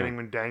very beginning,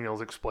 when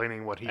Daniel's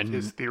explaining what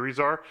his theories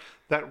are,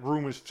 that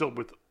room is filled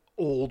with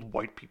old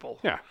white people.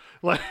 Yeah.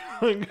 Like,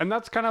 And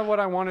that's kind of what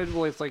I wanted.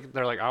 It's like,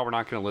 they're like, oh, we're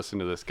not going to listen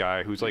to this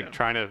guy who's, like,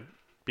 trying to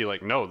be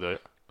like, no, the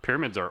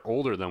pyramids are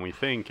older than we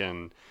think.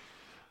 And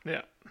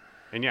yeah,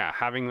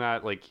 having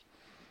that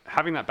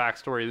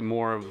backstory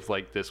more of,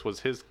 like, this was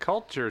his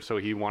culture, so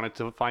he wanted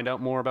to find out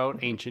more about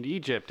ancient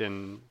Egypt,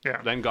 and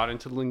then got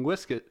into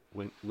linguistics.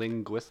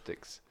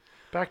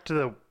 Back to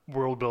the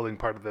world building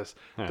part of this.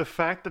 Yeah. The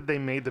fact that they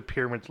made the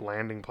pyramids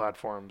landing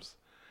platforms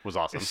was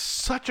awesome. It's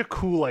such a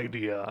cool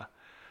idea,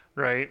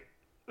 right?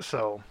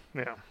 So,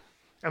 yeah.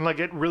 And like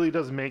it really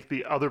does make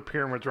the other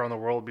pyramids around the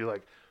world be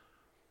like,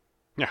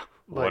 Yeah.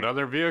 What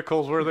other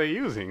vehicles were they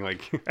using?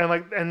 Like,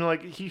 and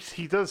like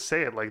he does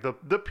say it, like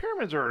the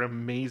pyramids are an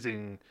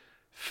amazing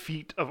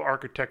feat of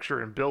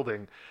architecture and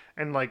building.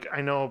 And like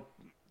I know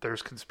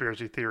there's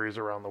conspiracy theories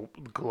around the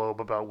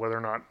globe about whether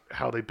or not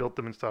how they built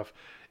them and stuff.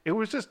 It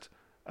was just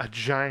a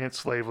giant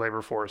slave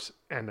labor force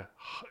and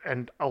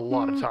a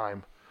lot of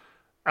time.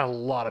 A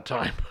lot of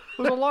time.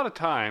 it was a lot of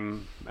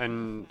time,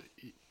 and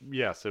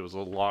yes, it was a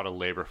lot of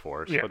labor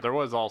force, Yeah. but there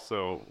was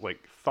also like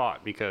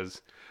thought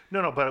because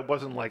No, but it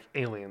wasn't like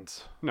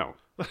aliens. no,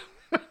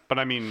 but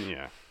I mean,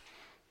 yeah.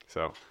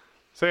 So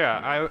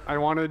yeah, I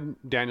wanted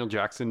Daniel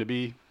Jackson to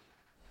be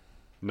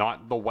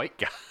not the white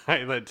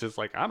guy that's just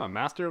like, I'm a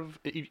master of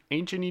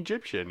ancient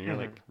Egyptian. And you're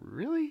like,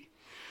 really?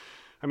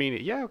 I mean,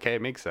 yeah, okay,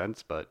 it makes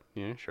sense, but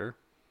yeah, sure.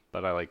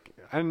 But I like,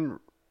 and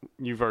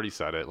you've already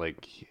said it,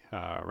 like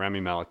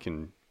Rami Malek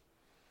can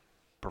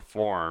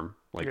perform.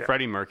 Like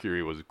Freddie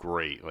Mercury was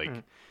great. Like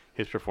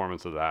his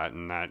performance of that,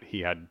 and that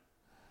he had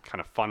kind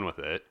of fun with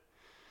it.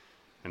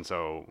 And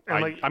so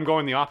I'm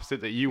going the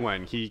opposite that you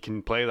went. He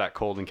can play that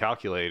cold and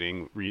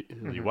calculating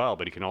really well,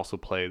 but he can also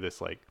play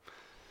this like,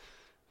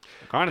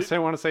 I want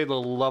to say the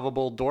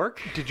lovable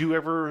dork. Did you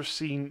ever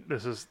see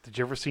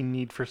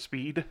Need for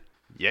Speed?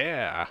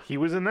 Yeah. He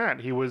was in that.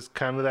 He was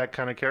kind of that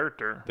kind of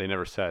character. They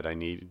never said I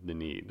need the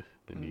need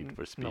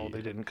for speed. No,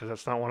 they didn't, because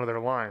that's not one of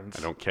their lines.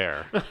 I don't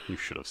care. You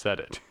should have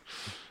said it.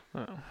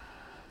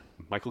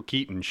 Michael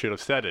Keaton should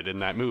have said it in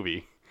that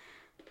movie.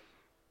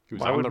 He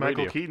was Why on would the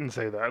Michael radio. Keaton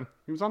say that?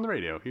 He was on the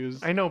radio. He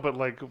was. I know, but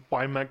like,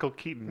 why Michael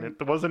Keaton?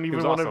 It wasn't even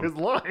was one awesome. of his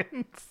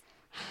lines.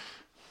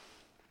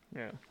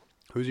 Yeah.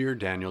 Who's your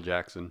Daniel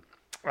Jackson?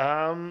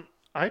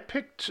 I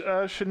picked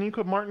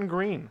Shaniqua Martin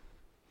Green,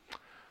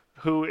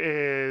 who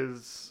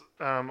is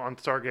on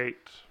Star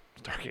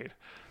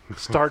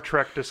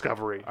Trek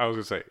Discovery. I was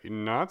gonna say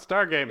not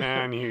Stargate,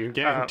 man. You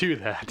can't do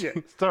that. Yeah,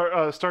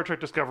 Star Trek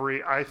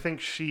Discovery. I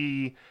think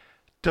she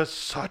does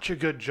such a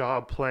good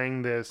job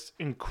playing this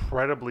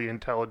incredibly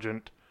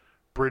intelligent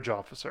bridge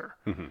officer,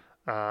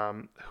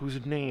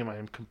 whose name I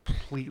am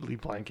completely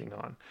blanking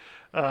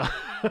on.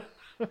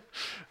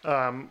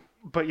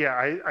 But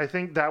yeah, I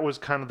think that was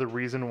kind of the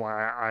reason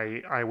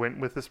why I went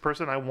with this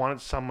person. I wanted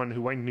someone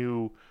who I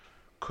knew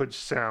could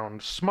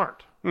sound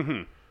smart.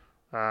 Because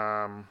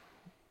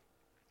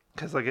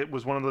like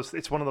it's one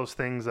of those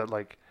things that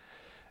like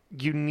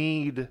you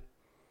need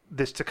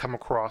this to come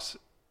across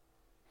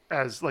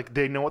as like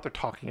they know what they're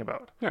talking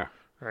about. Yeah.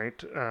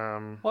 Right.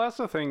 Well, that's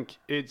the thing.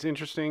 It's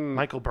interesting.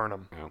 Michael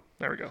Burnham. Oh,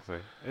 There we go.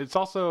 it's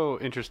also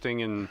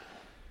interesting in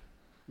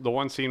the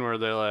one scene where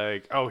they're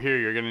like, "Oh, here,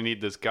 you're gonna need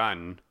this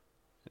gun."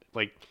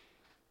 Like,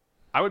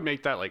 I would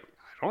make that like,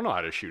 I don't know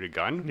how to shoot a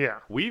gun. Yeah.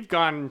 We've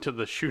gone to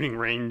the shooting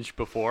range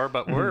before,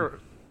 but we're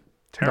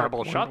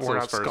terrible shots. We're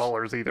those not first,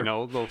 scholars either.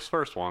 those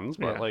first ones.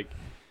 But Yeah. like,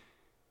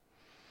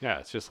 yeah,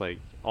 it's just like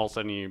all of a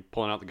sudden you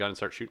pulling out the gun and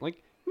start shooting.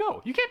 Like,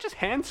 no, you can't just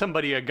hand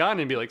somebody a gun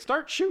and be like,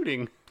 start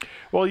shooting.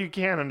 Well, you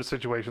can in a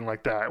situation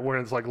like that where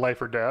it's like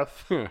life or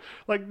death.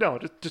 Like, no,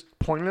 just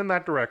point in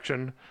that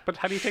direction. But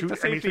how do you take the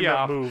Shoot anything safety that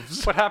off?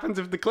 moves. What happens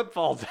if the clip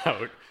falls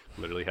out?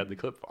 Literally had the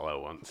clip fall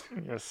out once.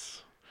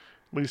 Yes.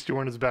 At least you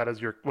weren't as bad as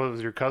your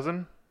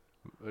cousin?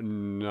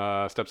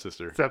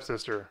 Stepsister.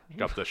 Stepsister.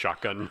 Got the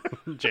shotgun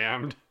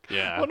jammed.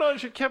 Yeah. Well, no,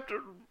 she kept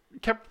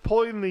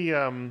pulling the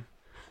Oh,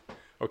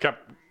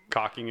 kept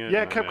cocking it.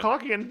 yeah, and kept then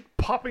cocking and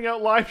popping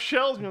out live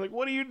shells, and you're like,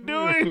 what are you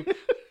doing?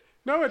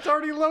 No, it's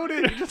already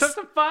loaded. You just have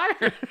to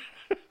fire.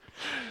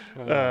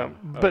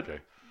 But okay.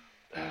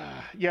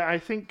 yeah, I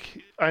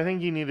think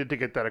you needed to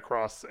get that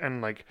across,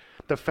 and like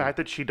the fact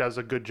that she does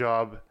a good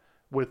job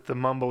with the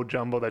mumbo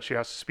jumbo that she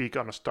has to speak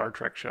on a Star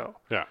Trek show.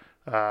 Yeah.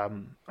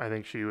 I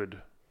think she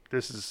would.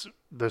 This is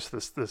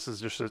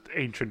just an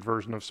ancient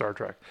version of Star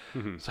Trek.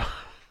 So,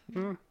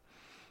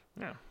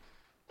 yeah.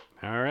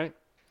 All right.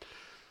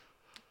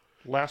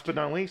 Last but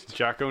not least,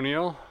 Jack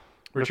O'Neill.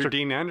 Richard Mr.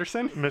 Dean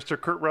Anderson. Mr.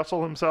 Kurt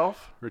Russell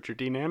himself. Richard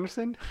Dean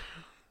Anderson.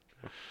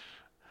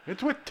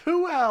 It's with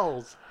 2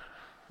 L's.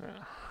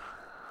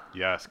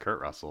 Yes, Kurt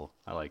Russell.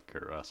 I like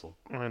Kurt Russell.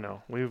 I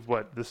know.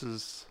 This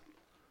is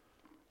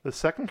the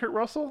second Kurt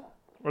Russell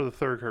or the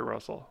third Kurt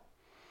Russell?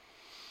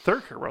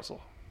 Third Kurt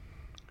Russell.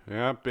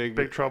 Yeah,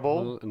 Big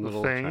Trouble, in The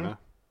Little Thing. China.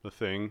 The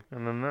Thing.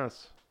 And then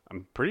this.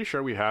 I'm pretty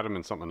sure we had him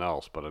in something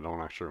else, but I don't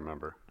actually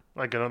remember.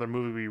 Like another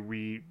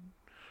movie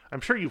I'm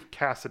sure you've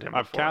casted him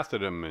I've before.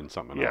 casted him in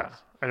something Yeah.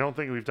 else. I don't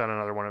think we've done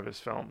another one of his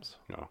films,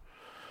 No.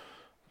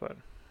 but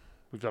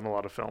we've done a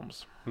lot of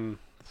films.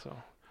 So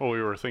Well,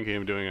 we were thinking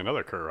of doing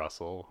another Kurt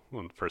Russell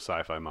one for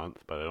Sci-Fi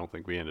Month, but I don't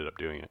think we ended up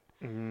doing it.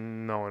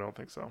 no, I don't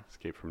think so.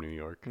 Escape from New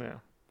York. Yeah.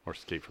 Or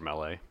Escape from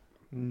LA.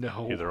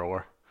 No. Either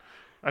or.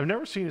 I've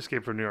never seen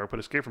Escape from New York, but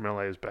Escape from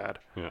LA is bad.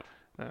 Yeah.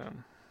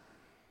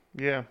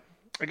 Yeah.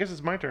 I guess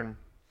it's my turn.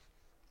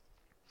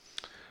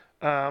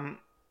 I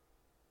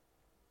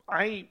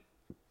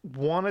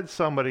wanted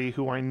somebody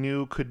who I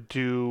knew could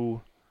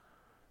do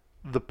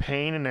the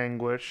pain and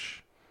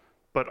anguish,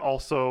 but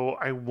also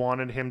I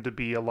wanted him to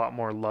be a lot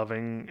more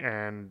loving,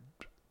 and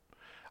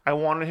I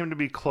wanted him to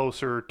be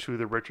closer to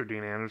the Richard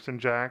Dean Anderson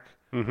Jack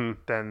Mm-hmm.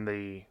 than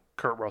the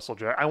Kurt Russell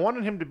Jack. I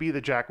wanted him to be the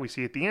Jack we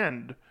see at the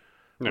end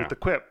Yeah. with the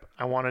quip.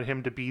 I wanted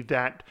him to be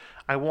that.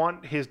 I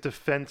want his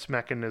defense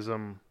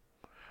mechanism.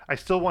 I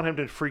still want him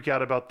to freak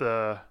out about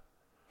the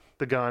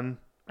gun.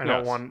 I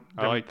don't want.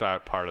 I like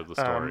that part of the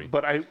story.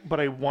 But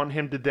I want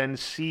him to then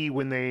see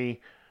when they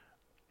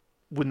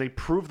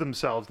prove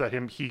themselves that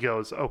he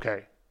goes,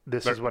 okay,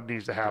 this is what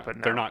needs to happen.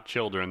 They're now. not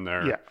children.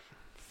 They're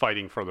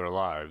fighting for their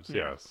lives.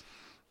 Yeah.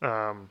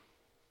 Yes.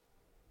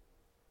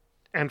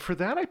 And for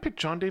that, I picked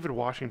John David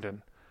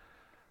Washington.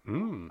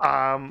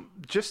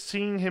 Just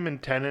seeing him in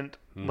Tenet,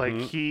 like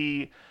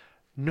he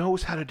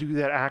knows how to do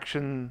that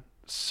action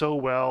so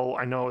well.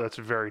 I know that's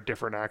a very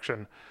different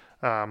action,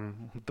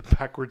 the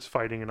backwards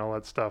fighting and all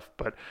that stuff.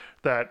 But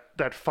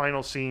that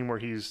final scene where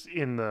he's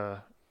in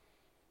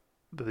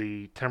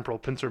the temporal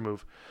pincer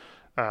move,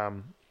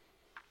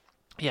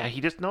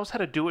 he just knows how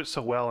to do it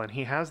so well, and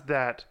he has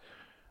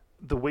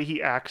the way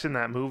he acts in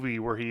that movie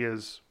where he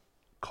is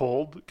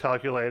cold,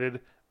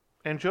 calculated,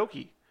 and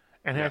jokey.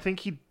 And I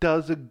think he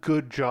does a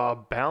good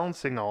job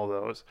balancing all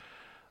those,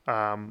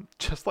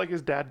 just like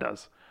his dad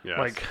does. Yes.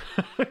 Like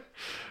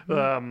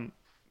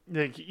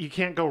you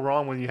can't go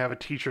wrong when you have a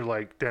teacher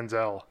like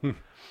Denzel.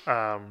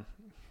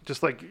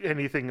 Just like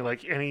anything,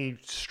 like any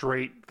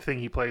straight thing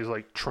he plays,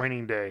 like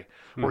Training Day,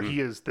 where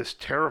he is this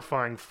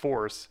terrifying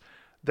force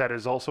that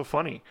is also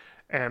funny.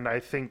 And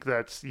I think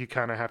you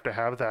kind of have to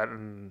have that.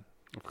 And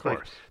of course,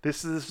 like,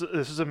 this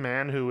is a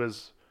man who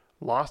has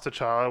lost a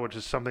child, which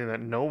is something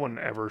that no one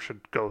ever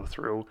should go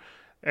through,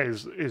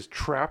 is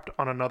trapped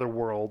on another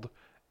world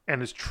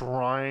and is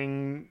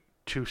trying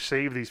to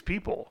save these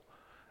people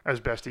as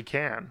best he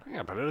can.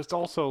 Yeah, but it's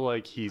also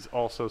like he's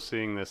also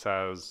seeing this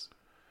as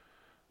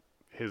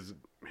his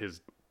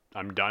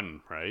I'm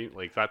done, right?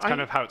 Like that's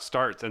kind of how it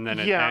starts, and then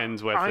it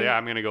ends with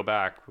I'm going to go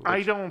back.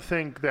 I don't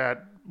think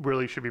that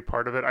really should be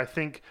part of it. I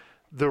think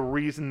the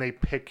reason they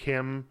pick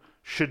him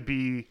should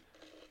be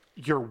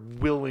you're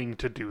willing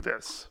to do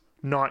this,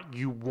 not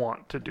you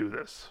want to do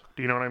this.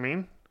 Do you know what I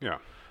mean? Yeah.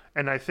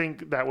 And I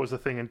think that was the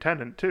thing in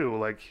Tenet too.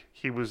 Like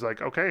he was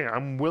like, okay,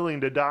 I'm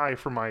willing to die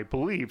for my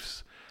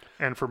beliefs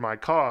and for my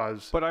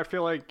cause. But I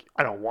feel like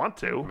I don't want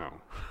to. No.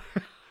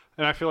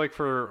 And I feel like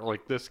for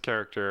like this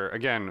character,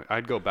 again,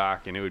 I'd go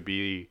back and it would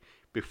be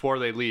before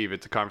they leave,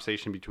 it's a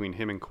conversation between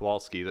him and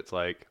Kowalski that's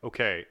like,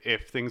 okay,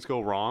 if things go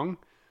wrong,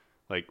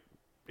 like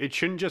it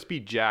shouldn't just be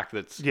Jack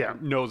that's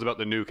knows about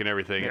the nuke and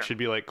everything. It should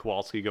be like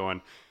Kowalski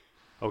going,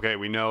 okay,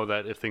 we know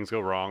that if things go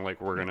wrong, like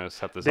we're gonna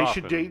set this off.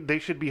 They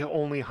should be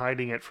only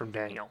hiding it from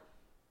Daniel.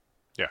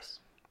 Yes.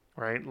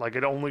 Right? Like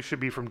it only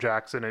should be from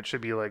Jackson. It should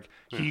be like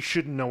he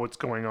shouldn't know what's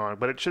going on,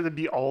 but it shouldn't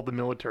be all the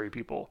military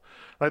people.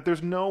 Like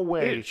there's no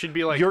way. It should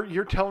be like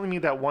you're telling me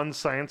that one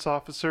science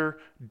officer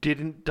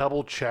didn't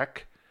double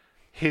check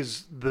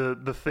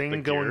the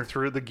thing going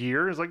through the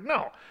gear. Is like,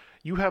 no.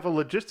 You have a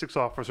logistics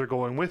officer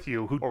going with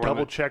you who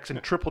double checks and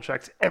triple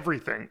checks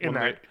everything in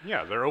that.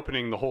 They're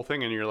opening the whole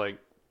thing and you're like,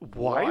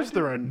 why is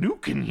there a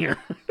nuke in here?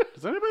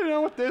 Does anybody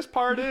know what this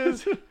part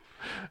is?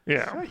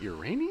 Yeah. Is that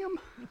uranium?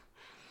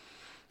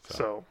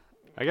 So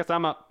I guess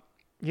I'm up.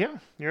 Yeah,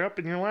 you're up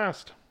and you're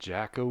last.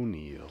 Jack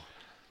O'Neill.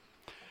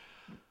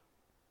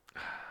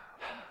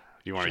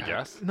 You want to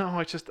guess?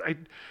 No,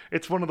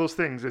 it's one of those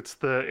things. It's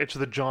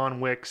the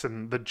John Wicks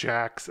and the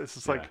Jacks. It's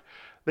just like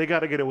they got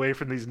to get away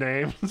from these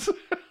names.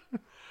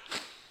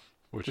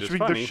 Which is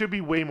funny. There should be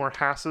way more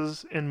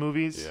Hasses in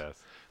movies. Yes.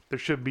 There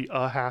should be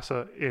a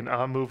Hassa in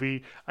a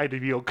movie. I'd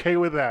be okay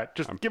with that.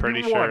 Just give me one.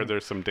 I'm pretty sure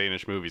there's some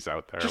Danish movies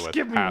out there Just with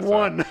give me Hassa.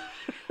 one.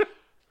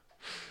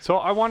 So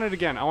I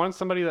wanted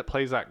somebody that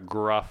plays that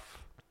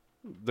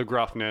the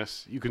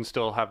gruffness. You can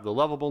still have the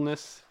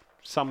lovableness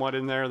somewhat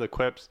in there, the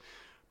quips,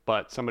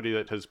 but somebody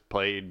that has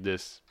played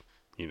this,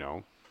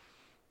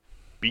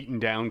 beaten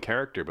down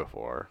character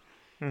before.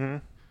 Mm-hmm.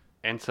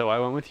 And so I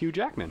went with Hugh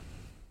Jackman.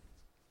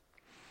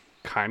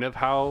 Kind of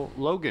how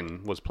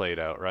Logan was played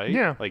out, right?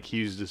 Yeah. Like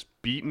he's this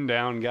beaten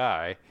down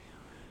guy.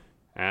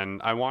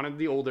 And I wanted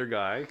the older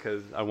guy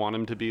because I want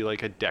him to be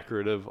like a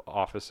decorative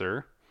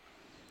officer.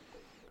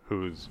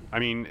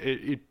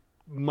 It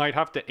might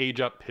have to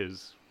age up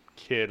his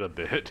kid a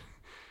bit.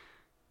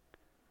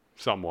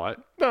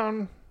 Somewhat.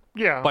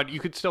 Yeah. But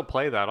you could still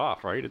play that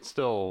off, right? It's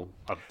still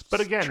a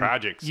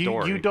tragic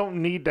story. You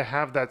don't need to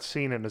have that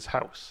scene in his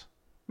house.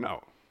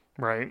 No.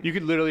 Right? You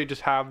could literally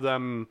just have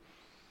them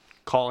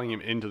calling him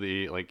into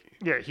the,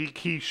 Yeah,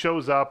 he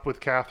shows up with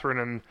Catherine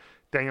and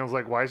Daniel's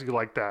like, why is he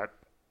like that?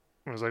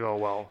 I was like, oh,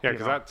 well. Yeah,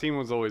 because that scene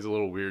was always a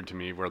little weird to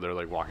me where they're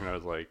like walking out. I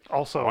was like,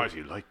 also, why is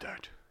he like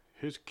that?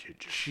 His kid.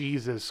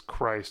 Jesus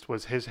Christ,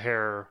 was his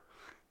hair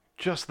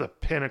just the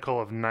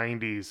pinnacle of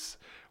 90s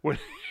when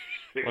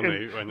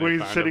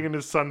he's sitting in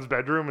his son's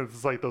bedroom and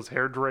it's like those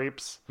hair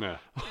drapes. Yeah.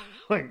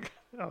 Like,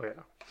 oh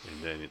yeah.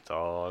 And then it's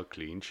all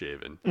clean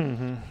shaven.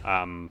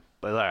 Mm-hmm.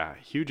 But yeah,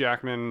 Hugh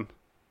Jackman.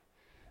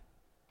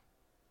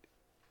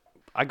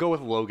 I go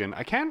with Logan.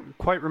 I can't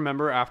quite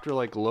remember after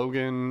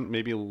Logan,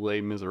 maybe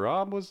Les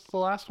Miserables was the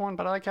last one,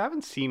 but I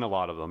haven't seen a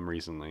lot of them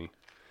recently.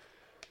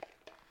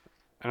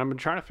 And I've been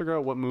trying to figure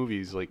out what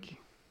movies, like...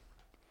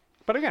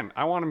 But again,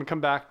 I want him to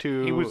come back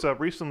to... He was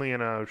recently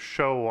in a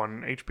show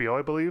on HBO,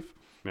 I believe.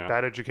 Yeah.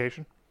 Bad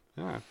Education.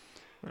 Yeah.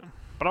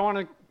 But I want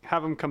to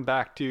have him come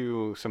back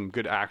to some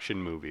good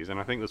action movies. And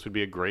I think this would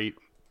be a great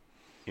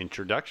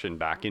introduction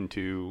back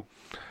into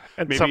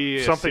And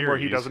maybe something where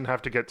he series. doesn't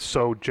have to get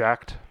so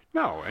jacked.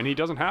 No, and he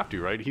doesn't have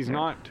to, right? He's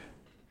not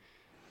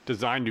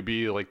designed to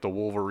be like the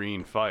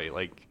Wolverine fight.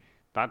 Like,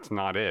 that's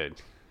not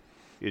it.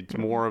 It's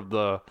more of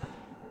the...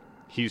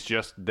 He's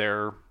just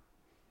their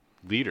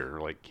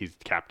leader. Like, he's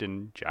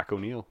Captain Jack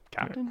O'Neill.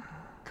 Captain?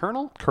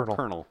 Colonel?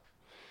 Colonel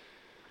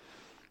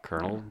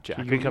Jack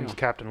He O'Neill. becomes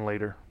captain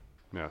later.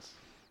 Yes.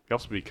 He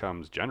also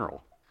becomes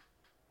General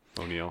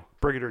O'Neill.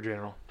 Brigadier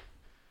General.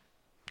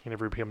 He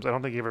never becomes... I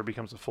don't think he ever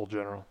becomes a full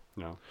general.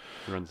 No.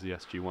 He runs the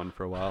SG-1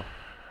 for a while.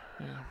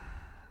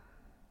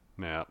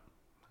 Yeah.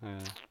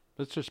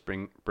 Let's just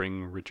bring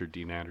Richard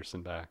Dean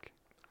Anderson back.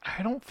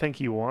 I don't think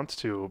he wants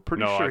to.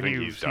 Pretty No, I sure think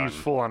he's done.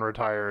 full on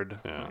retired.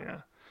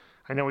 Yeah.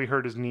 I know he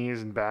hurt his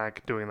knees and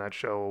back doing that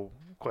show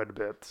quite a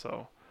bit,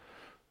 so...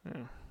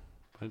 Yeah.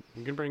 But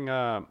you can bring...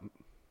 I was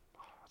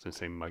going to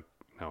say Mike...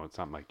 No, it's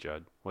not Mike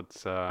Judd.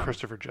 What's...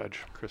 Christopher Judge.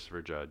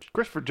 Christopher Judge.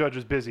 Christopher Judge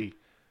is busy.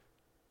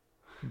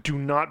 Do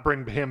not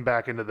bring him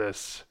back into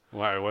this.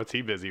 Why? What's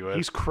he busy with?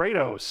 He's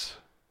Kratos.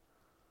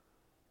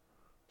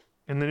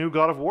 In the new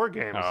God of War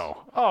games.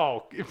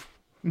 Oh.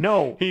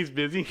 No. He's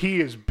busy?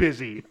 He is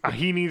busy.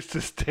 He needs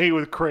to stay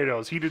with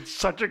Kratos. He did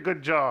such a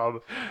good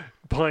job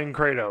playing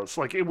Kratos.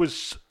 Like, it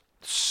was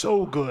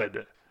so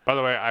good. By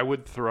the way, I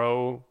would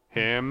throw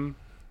him,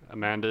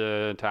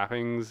 Amanda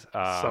Tappings...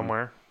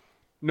 Somewhere.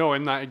 No,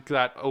 in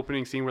that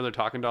opening scene where they're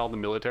talking to all the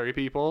military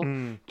people,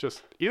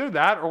 just either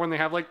that or when they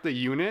have like the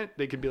unit,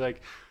 they could be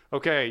like,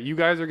 okay, you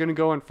guys are going to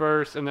go in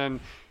first, and then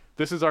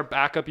this is our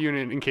backup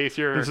unit in case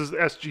you're... This is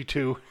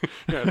SG-2.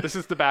 Yeah, this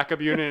is the backup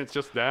unit, it's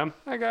just them.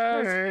 Hi,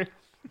 guys. Hey.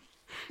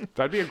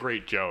 That'd be a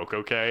great joke,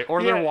 okay?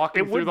 Or they're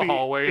walking through the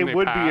hallway and it they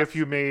would pass. be if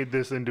you made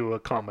this into a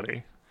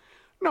comedy.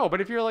 No,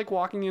 but if you're like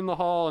walking in the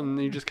hall and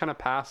you just kind of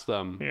pass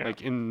them, Yeah.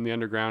 like in the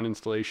underground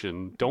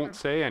installation, don't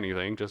say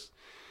anything, just...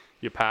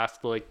 You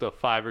passed like the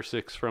 5 or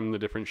 6 from the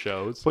different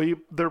shows. Well,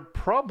 they're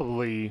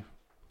probably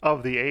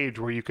of the age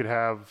where you could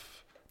have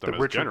the Them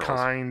as Richard generals.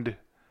 Kind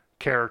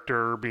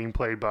character being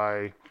played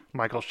by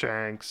Michael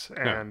Shanks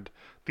and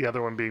the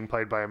other one being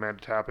played by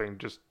Amanda Tapping,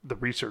 just the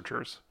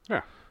researchers,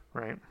 Yeah.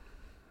 right?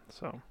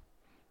 So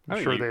I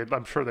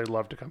I'm sure they'd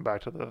love to come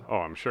back to the... Oh,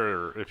 I'm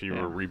sure if you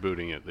were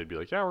rebooting it, they'd be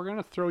like, yeah, we're going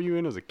to throw you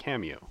in as a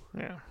cameo.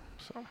 Yeah.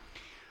 So.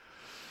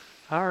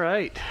 All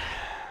right.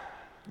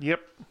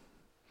 Yep.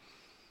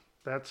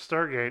 That's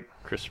Stargate.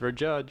 Christopher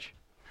Judge.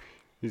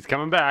 He's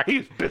coming back.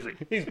 He's busy.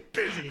 He's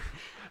busy.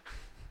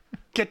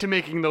 Get to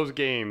making those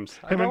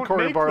games. Him and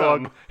Corey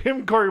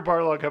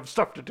Barlog have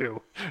stuff to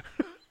do.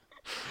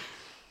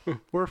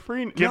 We're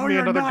free. Give no, me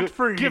you're another not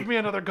free. Give me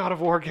another God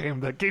of War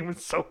game. That game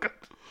is so good.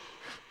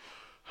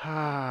 So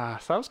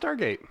that was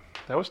Stargate.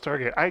 That was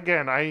Stargate.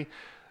 I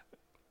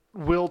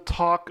will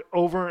talk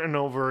over and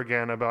over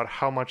again about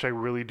how much I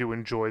really do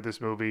enjoy this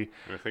movie.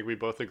 I think we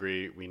both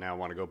agree we now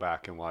want to go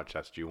back and watch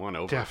SG-1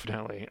 over.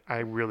 Definitely. I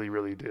really,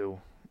 really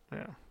do.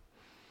 Yeah.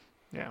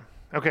 Yeah.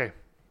 Okay.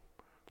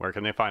 Where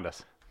can they find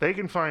us? They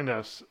can find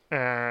us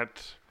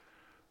at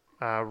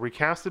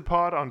Recasted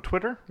Pod on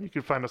Twitter. You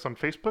can find us on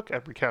Facebook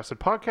at Recasted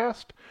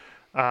Podcast.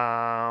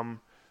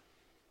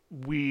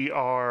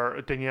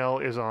 Danielle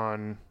is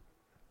on...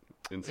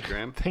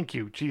 Instagram. Thank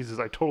you. Jesus,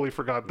 I totally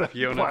forgot that.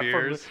 Fiona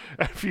Veers.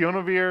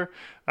 Fiona Veer.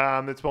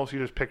 It's mostly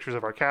just pictures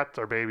of our cats,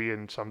 our baby,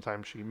 and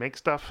sometimes she makes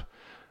stuff.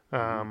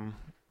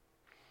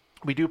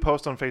 We do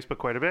post on Facebook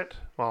quite a bit.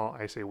 Well,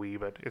 I say we,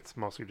 but it's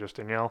mostly just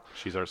Danielle.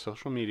 She's our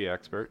social media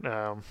expert.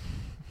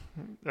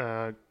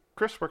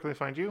 Chris, where can they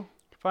find you?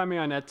 Find me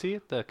on Etsy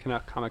at the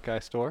Canuck Comic Guy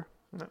store.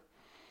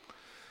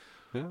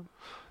 Yeah.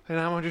 And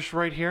I'm just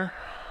right here.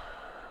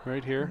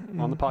 Right here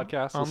on the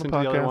podcast. On Listen the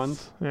to the other podcast.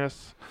 ones.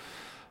 Yes.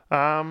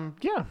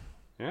 Yeah.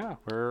 Yeah,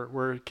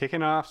 we're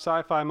kicking off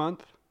Sci-Fi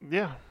month.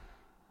 Yeah.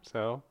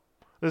 So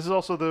This is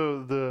also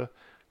the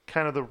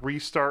kind of the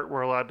restart.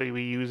 We're allowed to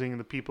be using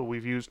the people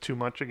we've used too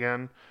much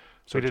again.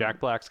 So Jack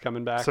Black's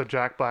coming back. So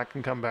Jack Black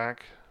can come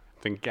back.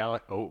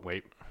 Oh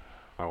wait,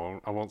 I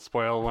won't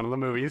spoil one of the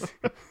movies.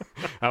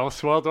 I won't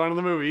spoil one of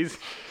the movies.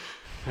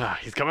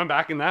 He's coming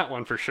back in that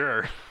one for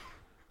sure.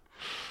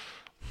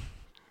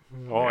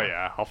 Oh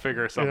yeah, I'll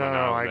figure something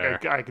out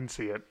there. I can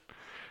see it.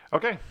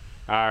 Okay.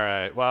 All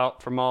right. Well,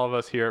 from all of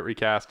us here at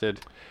Recasted,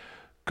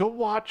 Go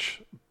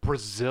watch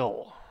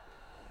Brazil.